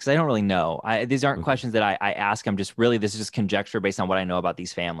my ass because I don't really know. These aren't questions that I ask. This is just conjecture based on what I know about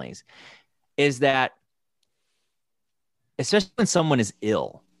these families. Is that, especially when someone is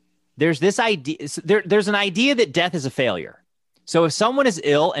ill, there's this idea. There's an idea that death is a failure. So if someone is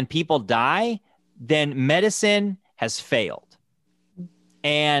ill and people die, then medicine has failed.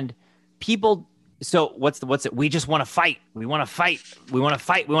 And people, so what's it? We just want to fight. We want to fight. We want to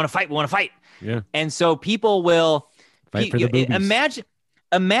fight. We want to fight. We want to fight. Yeah. And so people will fight for the boobies.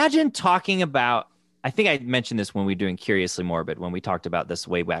 Imagine talking about, I think I mentioned this when we were doing Curiously Morbid, when we talked about this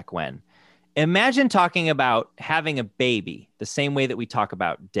way back when. Imagine talking about having a baby the same way that we talk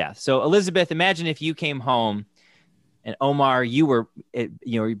about death. So Elizabeth, imagine if you came home and Omar, you're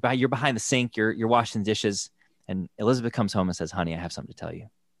behind the sink, you're washing dishes, and Elizabeth comes home and says, "Honey, I have something to tell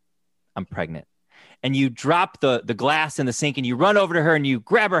you. I'm pregnant." And you drop the glass in the sink and you run over to her and you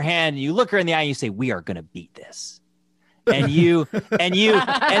grab her hand and you look her in the eye and you say, "We are going to beat this." And then you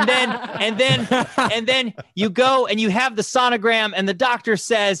go and you have the sonogram and the doctor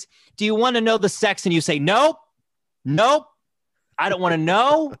says, "Do you want to know the sex?" And you say, "Nope. I don't want to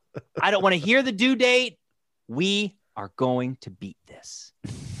know. I don't want to hear the due date. We are going to beat this."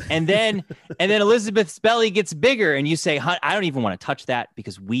 And then Elizabeth's belly gets bigger and you say, "I don't even want to touch that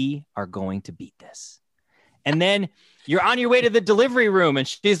because we are going to beat this." And then you're on your way to the delivery room and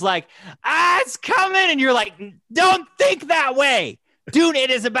she's like, "It's coming." And you're like, "Don't think that way, dude.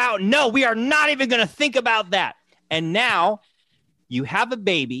 It is about, no, we are not even going to think about that." And now you have a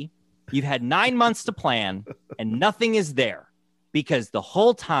baby. You've had 9 months to plan and nothing is there because the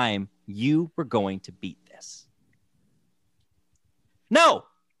whole time you were going to beat this. No,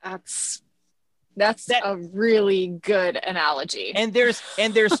 that's a really good analogy. And there's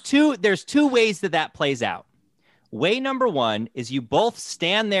two ways that plays out. Way number one is you both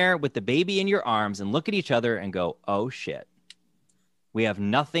stand there with the baby in your arms and look at each other and go, "Oh shit, we have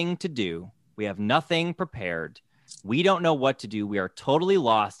nothing to do. We have nothing prepared. We don't know what to do. We are totally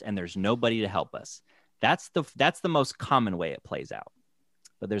lost and there's nobody to help us." That's the most common way it plays out.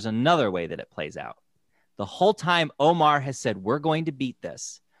 But there's another way that it plays out. The whole time Omar has said, "We're going to beat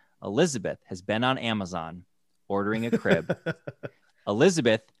this," Elizabeth has been on Amazon ordering a crib.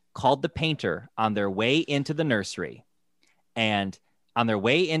 Elizabeth called the painter on their way into the nursery And on their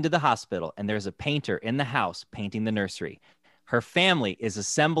way into the hospital, and there's a painter in the house painting the nursery. Her family is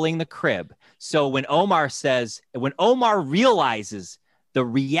assembling the crib. So when Omar realizes the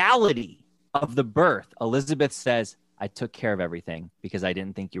reality of the birth, Elizabeth says, I took care of everything because I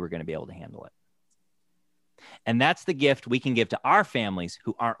didn't think you were going to be able to handle it. And that's the gift we can give to our families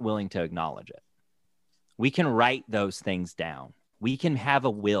who aren't willing to acknowledge it. We can write those things down. We can have a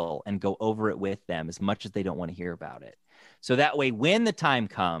will and go over it with them as much as they don't want to hear about it. So that way, when the time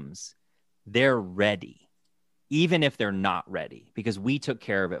comes, they're ready, even if they're not ready, because we took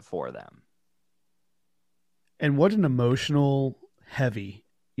care of it for them. And what an emotional heavy,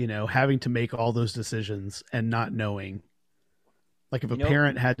 having to make all those decisions and not knowing. Like if a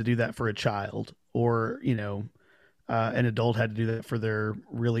parent had to do that for a child, or, an adult had to do that for their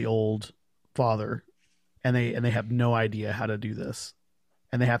really old father, and they have no idea how to do this,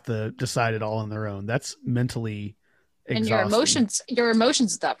 and they have to decide it all on their own. That's mentally exhausting. And your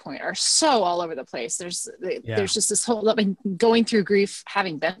emotions at that point are so all over the place. There's just this whole, going through grief,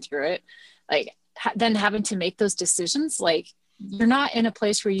 having been through it, like then having to make those decisions, like you're not in a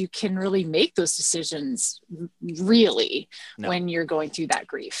place where you can really make those decisions really when you're going through that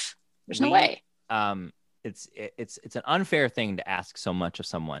grief. There's no way. It's an unfair thing to ask so much of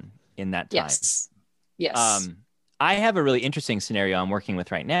someone in that time. Yes. I have a really interesting scenario I'm working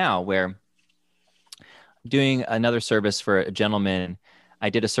with right now where I'm doing another service for a gentleman. I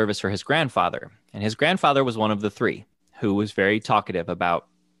did a service for his grandfather, and his grandfather was one of the three who was very talkative about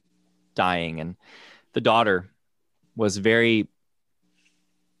dying. And the daughter was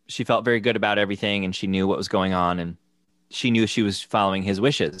she felt very good about everything, and she knew what was going on, and she knew she was following his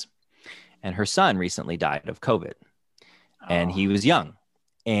wishes. And her son recently died of COVID, and he was young.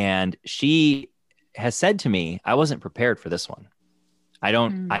 And she has said to me, I wasn't prepared for this one. I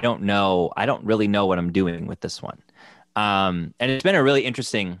don't really know what I'm doing with this one. And it's been a really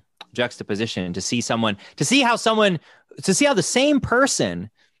interesting juxtaposition to see how the same person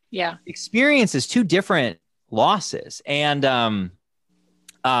experiences two different losses. And,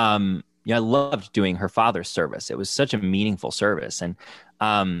 I loved doing her father's service. It was such a meaningful service. And,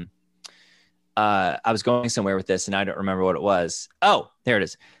 I was going somewhere with this and I don't remember what it was. Oh, there it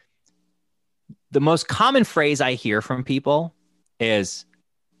is. The most common phrase I hear from people is,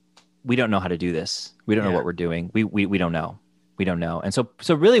 we don't know how to do this. We don't know what we're doing. We don't know. We don't know. And so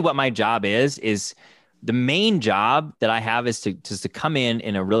really what my job is the main job that I have is to come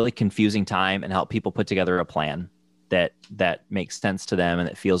in a really confusing time and help people put together a plan that makes sense to them and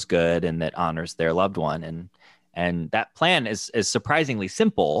that feels good and that honors their loved one. And that plan is surprisingly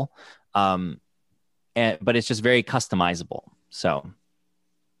simple. But it's just very customizable. So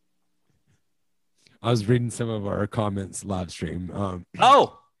I was reading some of our comments live stream.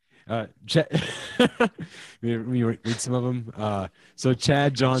 We read some of them. So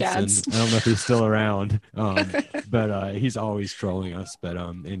Chad Johnson, I don't know if he's still around, but he's always trolling us. But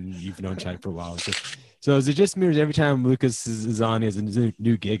and you've known Chad for a while. So is it just me, or every time Lucas is on, he has a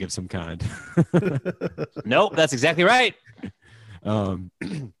new gig of some kind? Nope, that's exactly right.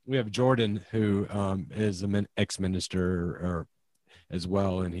 We have Jordan, who is an ex-minister as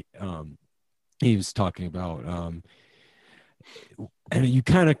well, and he was talking about and you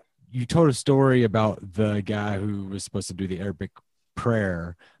told a story about the guy who was supposed to do the Arabic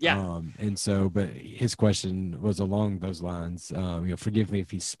prayer. But his question was along those lines. Forgive me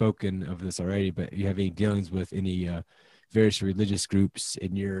if he's spoken of this already, but you have any dealings with any various religious groups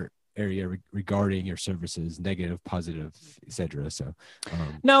in your area regarding your services, negative, positive, etc. So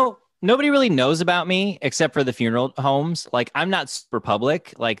no, nobody really knows about me except for the funeral homes. Like, I'm not super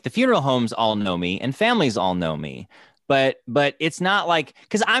public. Like, the funeral homes all know me and families all know me, but it's not like,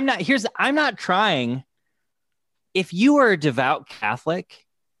 because I'm not trying. If you are a devout Catholic,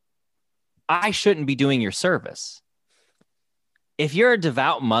 I shouldn't be doing your service. If you're a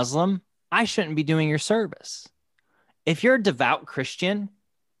devout Muslim, I shouldn't be doing your service. If you're a devout Christian,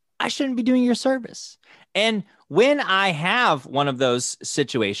 I shouldn't be doing your service. And when I have one of those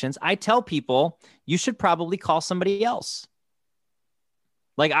situations, I tell people, you should probably call somebody else.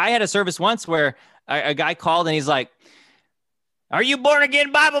 Like, I had a service once where a guy called and he's like, are you born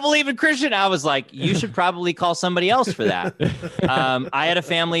again, Bible believing Christian? I was like, you should probably call somebody else for that. I had a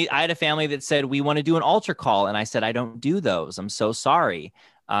family that said, we want to do an altar call. And I said, I don't do those. I'm so sorry.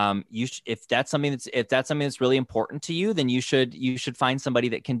 If that's something that's really important to you, then you should find somebody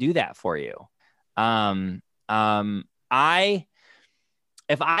that can do that for you. If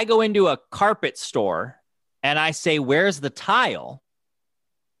I go into a carpet store and I say, where's the tile?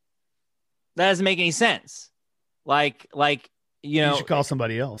 That doesn't make any sense. Like you should call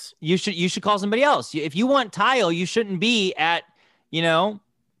somebody else. You should call somebody else. If you want tile, you shouldn't be at,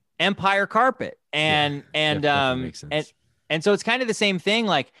 Empire Carpet. And so it's kind of the same thing.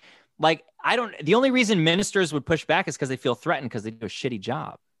 Like the only reason ministers would push back is because they feel threatened because they do a shitty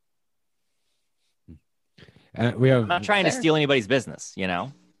job. I'm not trying to steal anybody's business, Yeah,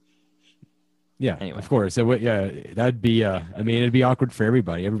 anyway. Of course. So that'd be, it'd be awkward for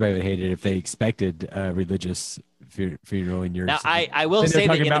everybody. Everybody would hate it if they expected a religious funeral in yours. Now, I will say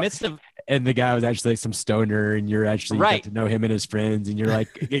that in the midst of, and the guy was actually like some stoner, and you're actually right. Got to know him and his friends, and you're like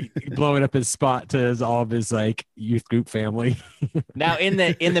blowing up his spot to all of his like youth group family. Now, in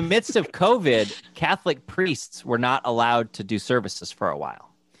the midst of COVID, Catholic priests were not allowed to do services for a while.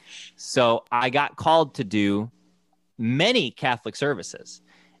 So I got called to do many Catholic services.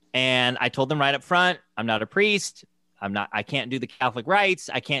 And I told them right up front, I'm not a priest. I can't do the Catholic rites.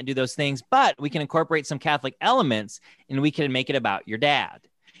 I can't do those things, but we can incorporate some Catholic elements and we can make it about your dad.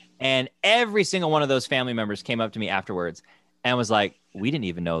 And every single one of those family members came up to me afterwards and was like, we didn't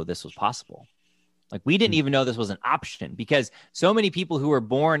even know this was possible. Like, we didn't even know this was an option, because so many people who were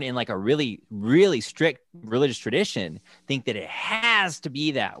born in like a really, really strict religious tradition think that it has to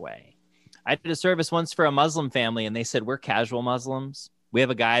be that way. I did a service once for a Muslim family and they said, we're casual Muslims. We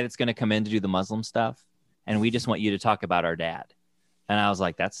have a guy that's going to come in to do the Muslim stuff, and we just want you to talk about our dad. And I was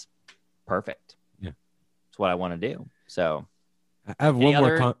like, that's perfect. Yeah. That's what I want to do. So I have one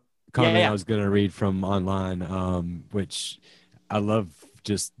more comment I was going to read from online, which I love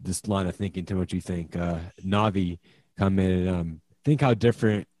just this line of thinking to what you think. Navi commented, think how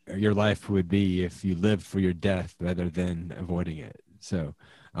different your life would be if you lived for your death rather than avoiding it. So,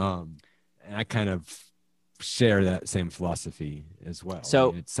 and I kind of share that same philosophy as well.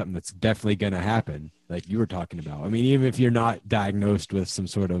 So it's something that's definitely going to happen, like you were talking about. I mean, even if you're not diagnosed with some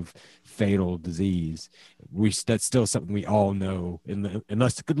sort of fatal disease, that's still something we all know,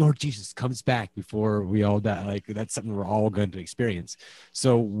 unless the good Lord Jesus comes back before we all die. Like, that's something we're all going to experience.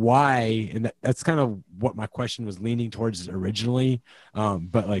 So why, and that's kind of what my question was leaning towards originally,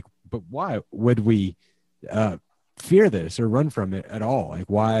 but why would we fear this or run from it at all?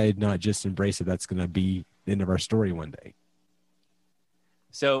 Like, why not just embrace it? That's going to be the end of our story one day.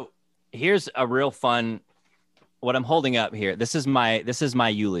 So here's a real fun, what I'm holding up here. This is my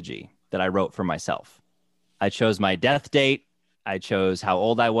eulogy that I wrote for myself. I chose my death date. I chose how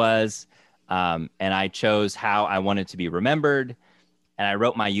old I was. And I chose how I wanted to be remembered. And I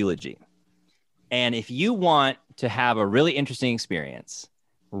wrote my eulogy. And if you want to have a really interesting experience,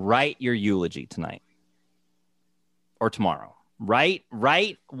 write your eulogy tonight or tomorrow.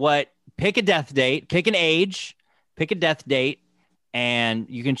 Pick a death date, pick an age, pick a death date, and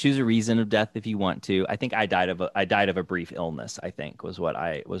you can choose a reason of death if you want to. I think I died of a brief illness, I think was what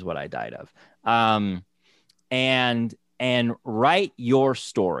I died of. And write your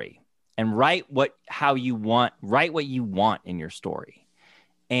story, and write what you want in your story.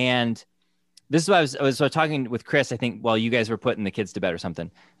 And this is what I was talking with Chris, I think, while you guys were putting the kids to bed or something.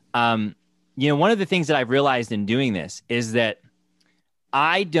 One of the things that I've realized in doing this is that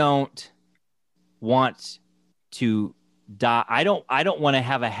I don't want to die. I don't want to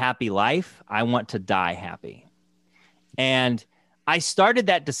have a happy life. I want to die happy. And I started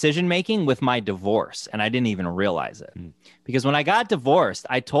that decision-making with my divorce, and I didn't even realize it. Because when I got divorced,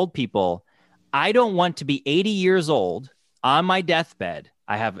 I told people, I don't want to be 80 years old on my deathbed.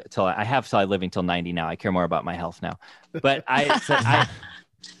 I have till I live until 90 now. I care more about my health now. But I said,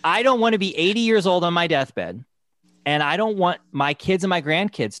 I don't want to be 80 years old on my deathbed. And I don't want my kids and my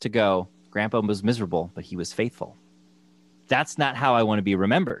grandkids to go, Grandpa was miserable, but he was faithful. That's not how I want to be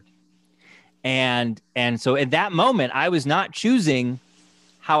remembered. And so at that moment, I was not choosing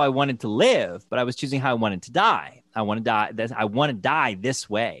how I wanted to live, but I was choosing how I wanted to die. I want to die this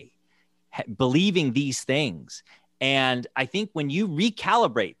way, believing these things. And I think when you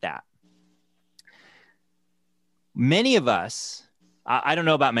recalibrate that, many of us, I don't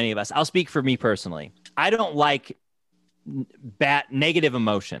know about many of us, I'll speak for me personally. I don't like negative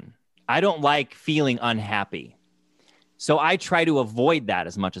emotion. I don't like feeling unhappy. So I try to avoid that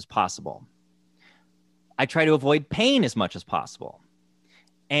as much as possible. I try to avoid pain as much as possible.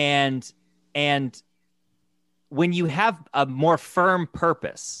 And when you have a more firm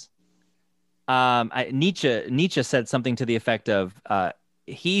purpose, Nietzsche said something to the effect of,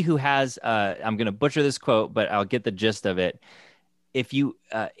 he who has, I'm going to butcher this quote, but I'll get the gist of it.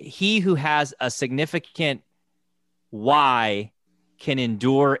 He who has a significant why can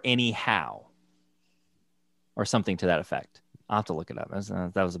endure anyhow, or something to that effect. I'll have to look it up.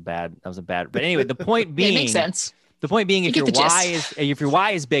 That was a bad. But anyway, the point being, it makes sense. The point being, if your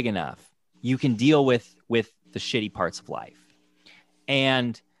why is big enough, you can deal with the shitty parts of life.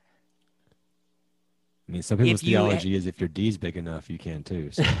 And I mean, some people's theology is if your D's big enough, you can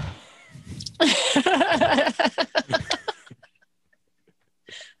too. So.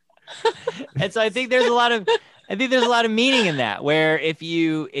 And so I think there's a lot of meaning in that, where if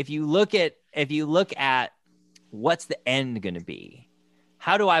you look at what's the end going to be,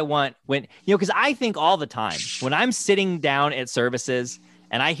 how do I want when, because I think all the time when I'm sitting down at services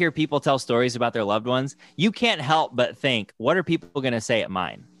and I hear people tell stories about their loved ones, you can't help but think, what are people going to say at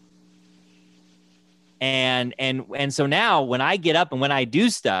mine? And so now when I get up and when I do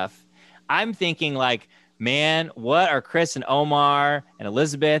stuff, I'm thinking like, man, what are Chris and Omar and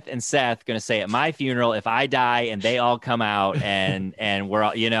Elizabeth and Seth going to say at my funeral if I die and they all come out and we're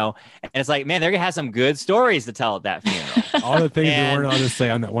all, and it's like, man, they're going to have some good stories to tell at that funeral. All the things they weren't allowed to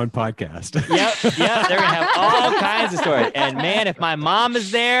say on that one podcast. Yep. They're going to have all kinds of stories. And man, if my mom is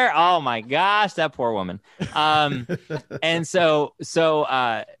there, oh my gosh, that poor woman. And so,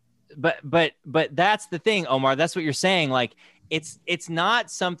 but that's the thing, Omar, that's what you're saying. Like, it's not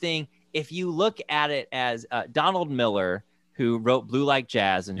something. If you look at it as Donald Miller, who wrote Blue Like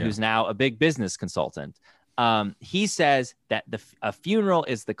Jazz and who's now a big business consultant, he says that a funeral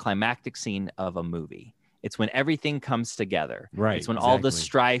is the climactic scene of a movie. It's when everything comes together. Right. It's when all the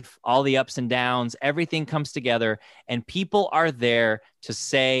strife, all the ups and downs, everything comes together, and people are there to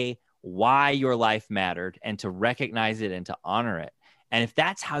say why your life mattered and to recognize it and to honor it. And if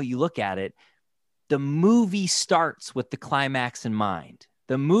that's how you look at it, the movie starts with the climax in mind.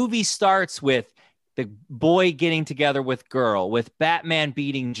 The movie starts with the boy getting together with girl, with Batman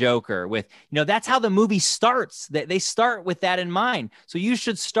beating Joker, with, that's how the movie starts. They start with that in mind. So you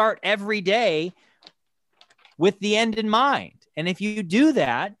should start every day with the end in mind. And if you do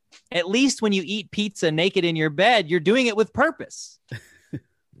that, at least when you eat pizza naked in your bed, you're doing it with purpose.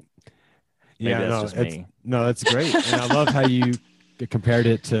 That's great. And I love how you compared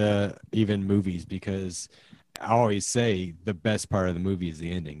it to even movies, because I always say the best part of the movie is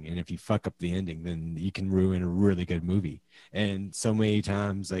the ending. And if you fuck up the ending, then you can ruin a really good movie. And so many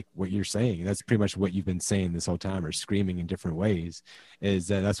times, like what you're saying, that's pretty much what you've been saying this whole time, or screaming in different ways, is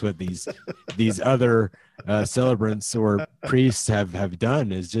that that's what these other celebrants or priests have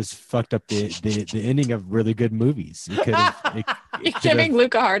done, is just fucked up the ending of really good movies. You're giving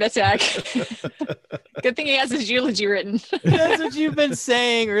Luke a heart attack. Good thing he has his eulogy written. That's what you've been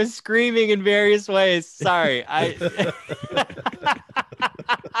saying or screaming in various ways. Sorry.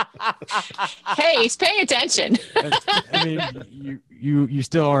 Hey, he's paying attention. I mean, you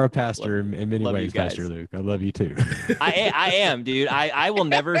still are a pastor in many ways, Pastor Luke. I love you too. I am, dude. I will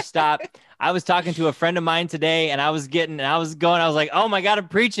never stop. I was talking to a friend of mine today, and I was like, oh my God, I'm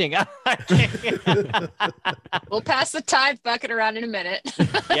preaching. We'll pass the tithe bucket around in a minute.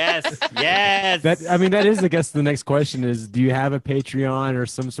 Yes. That is, I guess, the next question is, do you have a Patreon or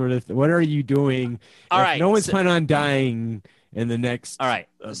some sort of, what are you doing? All right. No one's planning on dying in the next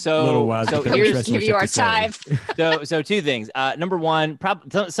little while. So here's your tithe. So two things. Number one,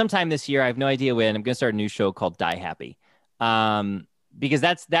 sometime this year, I have no idea when, I'm going to start a new show called Die Happy. Because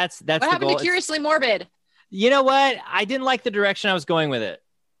that's what the happened goal. to Curiously Morbid? You know what? I didn't like the direction I was going with it.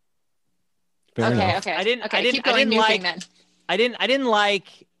 Okay. I didn't keep going. New thing then. I didn't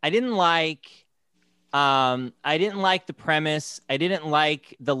like the premise. I didn't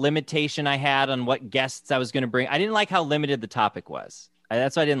like the limitation I had on what guests I was going to bring. I didn't like how limited the topic was.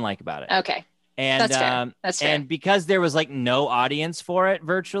 That's what I didn't like about it. Okay. And that's fair. And because there was like no audience for it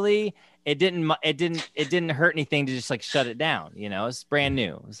virtually, it didn't hurt anything to just like shut it down. It's brand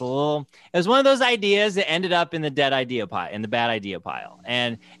new. It was one of those ideas that ended up in the bad idea pile.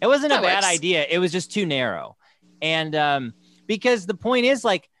 And it wasn't a bad idea. It was just too narrow. And because the point is,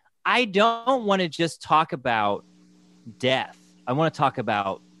 like, I don't want to just talk about death. I want to talk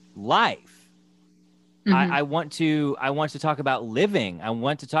about life. Mm-hmm. I want to talk about living. I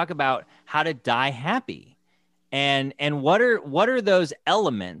want to talk about how to die happy. And what are those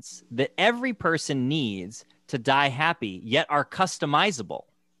elements that every person needs to die happy, yet are customizable?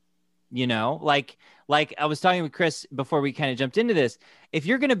 Like I was talking with Chris before we kind of jumped into this. If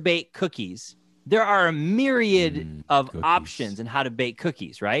you're going to bake cookies, there are a myriad of options in how to bake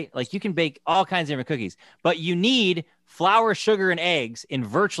cookies, right? Like you can bake all kinds of different cookies, but you need flour, sugar, and eggs in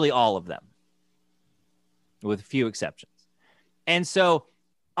virtually all of them, with a few exceptions. And so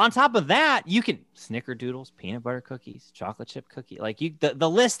on top of that, you can snickerdoodles, peanut butter cookies, chocolate chip cookie. Like the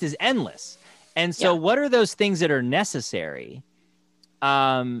list is endless. And so what are those things that are necessary?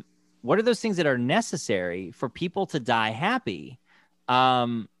 What are those things that are necessary for people to die happy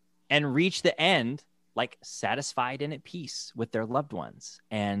and reach the end like satisfied and at peace with their loved ones?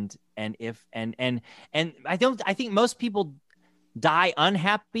 And I think most people die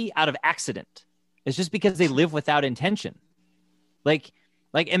unhappy out of accident. It's just because they live without intention. Like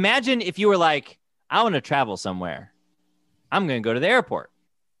imagine if you were like, I want to travel somewhere. I'm going to go to the airport.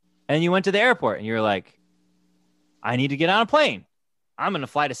 And you went to the airport and you're like, I need to get on a plane. I'm going to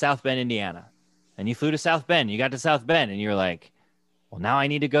fly to South Bend, Indiana. And you flew to South Bend. You got to South Bend and you're like, well, now I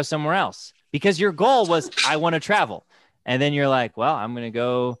need to go somewhere else because your goal was, I want to travel. And then you're like, well, I'm going to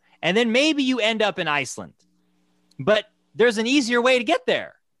go. And then maybe you end up in Iceland, but there's an easier way to get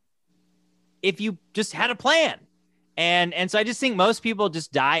there if you just had a plan. And so I just think most people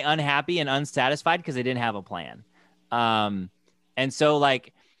just die unhappy and unsatisfied because they didn't have a plan. And so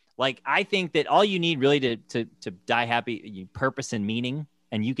like I think that all you need really to die happy, purpose and meaning,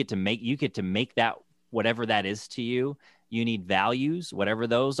 and you get to make that whatever that is to you. You need values, whatever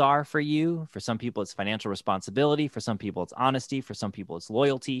those are for you. For some people, it's financial responsibility. For some people, it's honesty. For some people, it's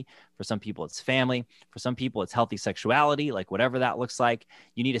loyalty. For some people, it's family. For some people, it's healthy sexuality, like whatever that looks like.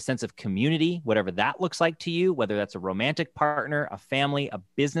 You need a sense of community, whatever that looks like to you, whether that's a romantic partner, a family, a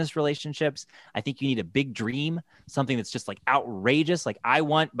business relationships. I think you need a big dream, something that's just like outrageous. Like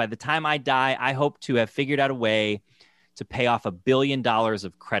by the time I die, I hope to have figured out a way to pay off $1 billion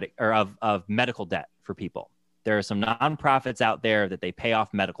of credit or of medical debt for people. There are some nonprofits out there that they pay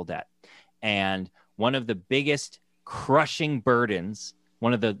off medical debt. And one of the biggest crushing burdens,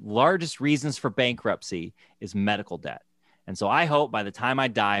 one of the largest reasons for bankruptcy is medical debt. And so I hope by the time I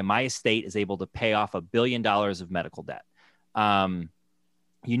die, my estate is able to pay off $1 billion of medical debt.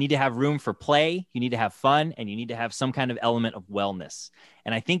 You need to have room for play, you need to have fun, and you need to have some kind of element of wellness.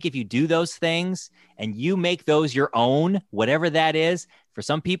 And I think if you do those things and you make those your own, whatever that is, for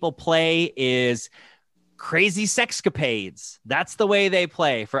some people, play is crazy sexcapades. That's the way they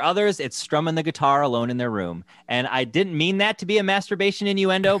play. For others, it's strumming the guitar alone in their room. And I didn't mean that to be a masturbation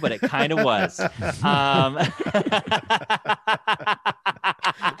innuendo, but it kind of was.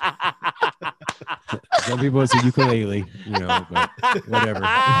 Some people say ukulele, but whatever.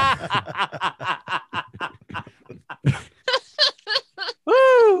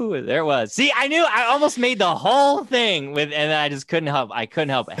 Woo! There it was. See, I almost made the whole thing and I just couldn't help. I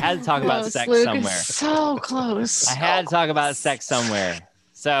had to talk about sex Luke, somewhere. So close. I had to talk about sex somewhere.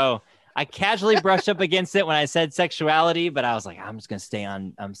 So I casually brushed up against it when I said sexuality, but I was like, I'm just gonna stay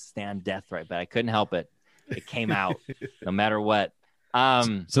on death right. But I couldn't help it. It came out no matter what.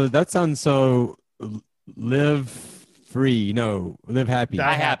 So that sounds so live free. No, live happy.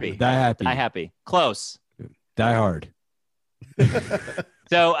 Die happy. Die happy. Die happy. Close. Die hard.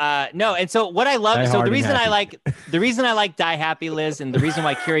 So no, and so what I love, so the reason I like Die Happy, Liz, and the reason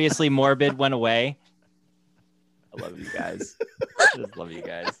why Curiously Morbid went away. I love you guys. I just love you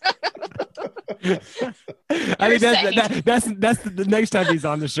guys. I mean that's the next time he's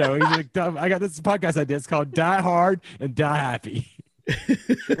on the show. He's like, I got this podcast idea. It's called Die Hard and Die Happy,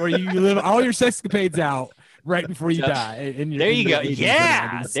 where you live all your sexcapades out right before you die. There you go.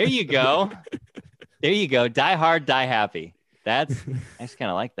 Yeah, there you go. There you go. Die Hard, Die Happy. I just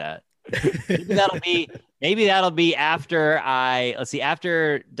kind of like that. Maybe that'll be after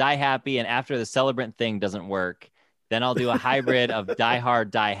after Die Happy and after the Celebrant thing doesn't work, then I'll do a hybrid of Die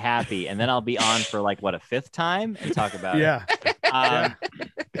Hard, Die Happy, and then I'll be on for a fifth time and talk about it.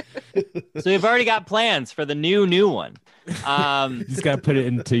 So we've already got plans for the new one. You just got to put it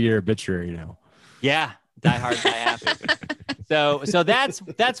into your obituary now. Yeah. Die Hard, Die Happy. So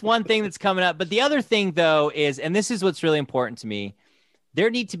that's one thing that's coming up. But the other thing though is, and this is what's really important to me, there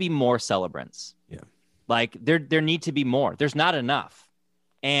need to be more celebrants. Yeah. Like there need to be more. There's not enough.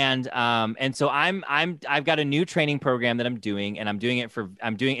 And so I've got a new training program that I'm doing, and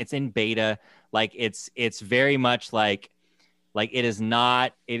it's in beta. Like it's very much like it is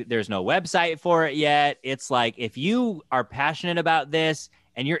not, there's no website for it yet. It's like, if you are passionate about this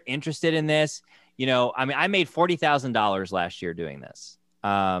and you're interested in this, I made $40,000 last year doing this.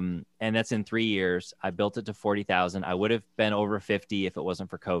 And that's in 3 years. I built it to 40,000. I would have been over 50 if it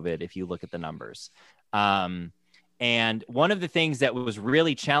wasn't for COVID, if you look at the numbers. And one of the things that was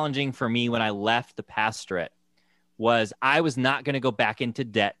really challenging for me when I left the pastorate was I was not going to go back into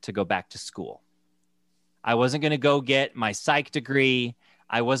debt to go back to school. I wasn't going to go get my psych degree.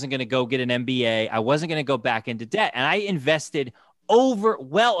 I wasn't going to go get an MBA. I wasn't going to go back into debt. And I invested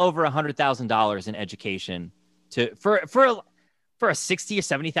well over $100,000 in education for a $60,000 or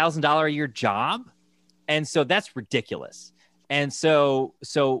 $70,000 a year job. And so that's ridiculous. And so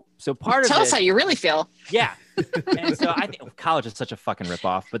part of tell us how you really feel. Yeah. And so I think college is such a fucking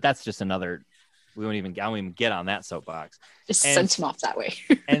ripoff, but that's just another, I won't even get on that soapbox. Just send him off that way.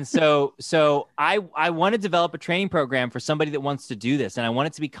 And so I want to develop a training program for somebody that wants to do this. And I want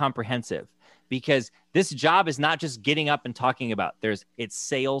it to be comprehensive, because this job is not just getting up and talking about. It's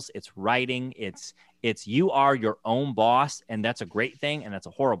sales, it's writing, it's you are your own boss, and that's a great thing, and that's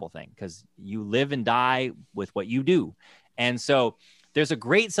a horrible thing because you live and die with what you do. And so there's a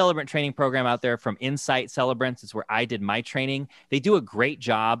great celebrant training program out there from Insight Celebrants. It's where I did my training. They do a great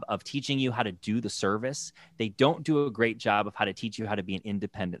job of teaching you how to do the service. They don't do a great job of how to teach you how to be an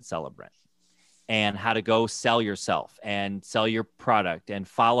independent celebrant and how to go sell yourself and sell your product and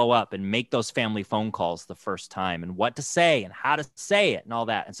follow up and make those family phone calls the first time and what to say and how to say it and all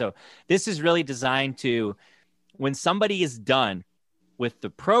that. And so this is really designed to, when somebody is done with the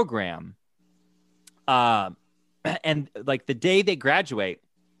program, and like the day they graduate,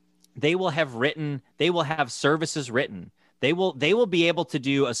 they will have services written. They will be able to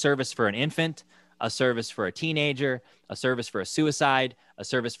do a service for an infant, a service for a teenager, a service for a suicide, a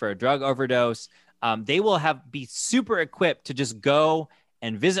service for a drug overdose. They will be super equipped to just go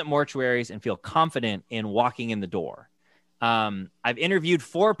and visit mortuaries and feel confident in walking in the door. I've interviewed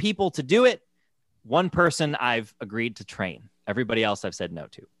 4 people to do it. 1 person I've agreed to train. Everybody else I've said no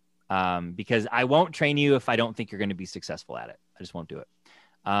to. Because I won't train you if I don't think you're going to be successful at it. I just won't do it.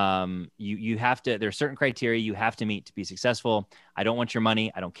 You have to, there's certain criteria you have to meet to be successful. I don't want your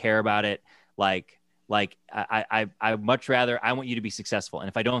money. I don't care about it. I much rather, I want you to be successful. And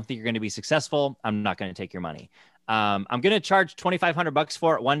if I don't think you're going to be successful, I'm not going to take your money. I'm going to charge $2,500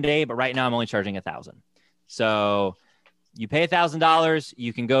 for it one day, but right now I'm only charging $1,000. So you pay $1,000,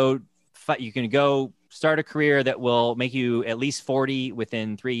 you can go start a career that will make you at least 40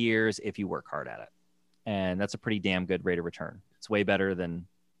 within 3 years if you work hard at it. And that's a pretty damn good rate of return. It's way better than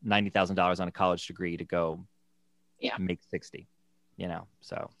 $90,000 on a college degree to go make 60,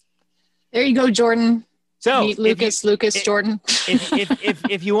 so. There you go, Jordan. So meet Jordan.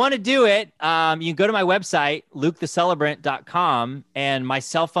 if you want to do it, you can go to my website, lukethecelebrant.com, and my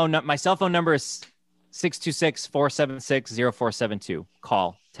cell phone number is 626-476-0472.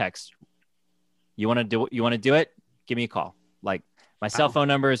 Call, text. You want to do it? Give me a call. Like my cell phone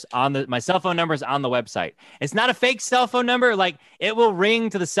number is on the website. It's not a fake cell phone number. Like it will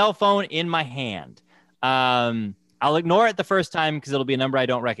ring to the cell phone in my hand. I'll ignore it the first time because it'll be a number I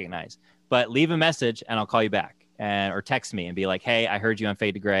don't recognize, but leave a message and I'll call you back or text me and be like, hey, I heard you on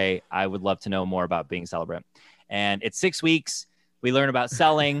Fade to Gray. I would love to know more about being a celebrant. And it's 6 weeks. We learn about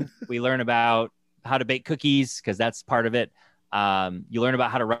selling. We learn about how to bake cookies because that's part of it. You learn about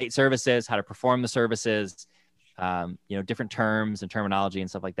how to write services, how to perform the services, different terms and terminology and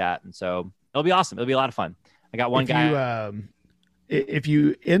stuff like that. And so it'll be awesome. It'll be a lot of fun. I got one guy. If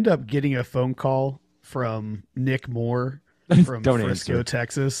you end up getting a phone call from Nick Moore from Frisco,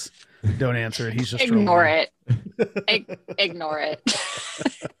 Texas, don't answer it. He's just ignore it. Ignore it.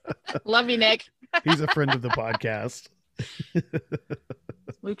 Love you, Nick. He's a friend of the podcast.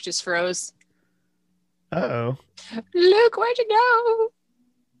 Luke just froze. Uh-oh. Luke, where'd you go?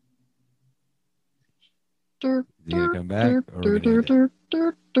 You gonna come back?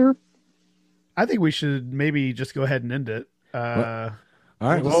 I think we should maybe just go ahead and end it. All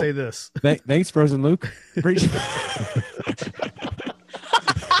right, we'll say this. Thanks, Frozen Luke.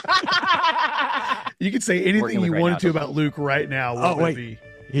 You could say anything you wanted to about Luke right now. What would it be?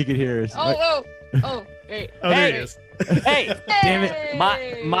 He could hear us. Hey. Oh, there it is. Hey, damn it!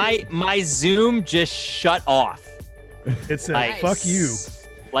 My Zoom just shut off. It said, "Fuck you."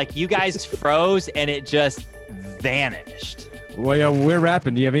 Like you guys froze and it just vanished. Well, yeah, we're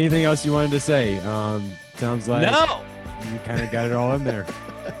wrapping. Do you have anything else you wanted to say? Sounds like no. You kind of got it all in there.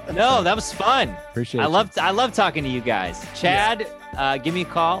 No, that was fun. Appreciate it. I love talking to you guys. Chad, give me a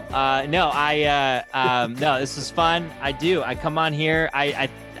call. No, this is fun. I come on here. I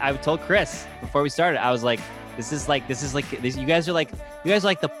told Chris before we started, I was like, this is like you guys are like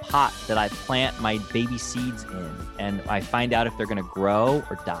the pot that I plant my baby seeds in, and I find out if they're gonna grow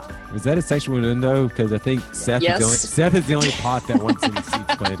or die. Is that a sexual innuendo? Because I think Seth is the only pot that wants some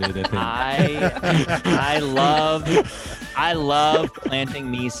seeds planted. I love planting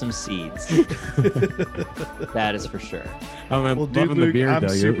me some seeds. That is for sure. I'm loving Luke, the beard I'm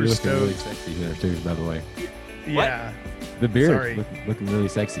though. You're looking stoked. really sexy there too, by the way. Yeah. The beard looking really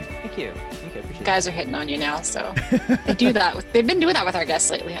sexy. Thank you. Guys are hitting on you now, so they do that. They've been doing that with our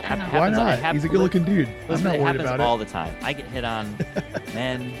guests lately. I don't know. Why not? He's a good-looking dude. I'm not worried about it. All the time. I get hit on,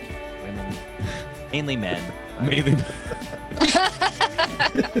 men, women, mainly men.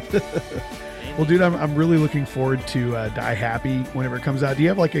 Well, dude, I'm really looking forward to Die Happy whenever it comes out. Do you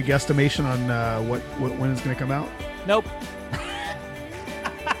have like a guesstimation on when it's going to come out? Nope.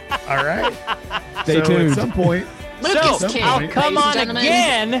 All right. Stay tuned. At some point. I'll come on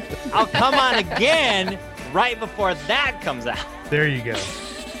again right before that comes out. There you go.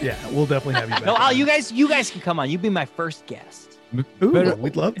 Yeah, we'll definitely have you back. No, you guys can come on. You be my first guest. Ooh,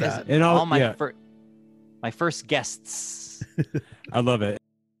 we'd love that. And all my first guests. I love it.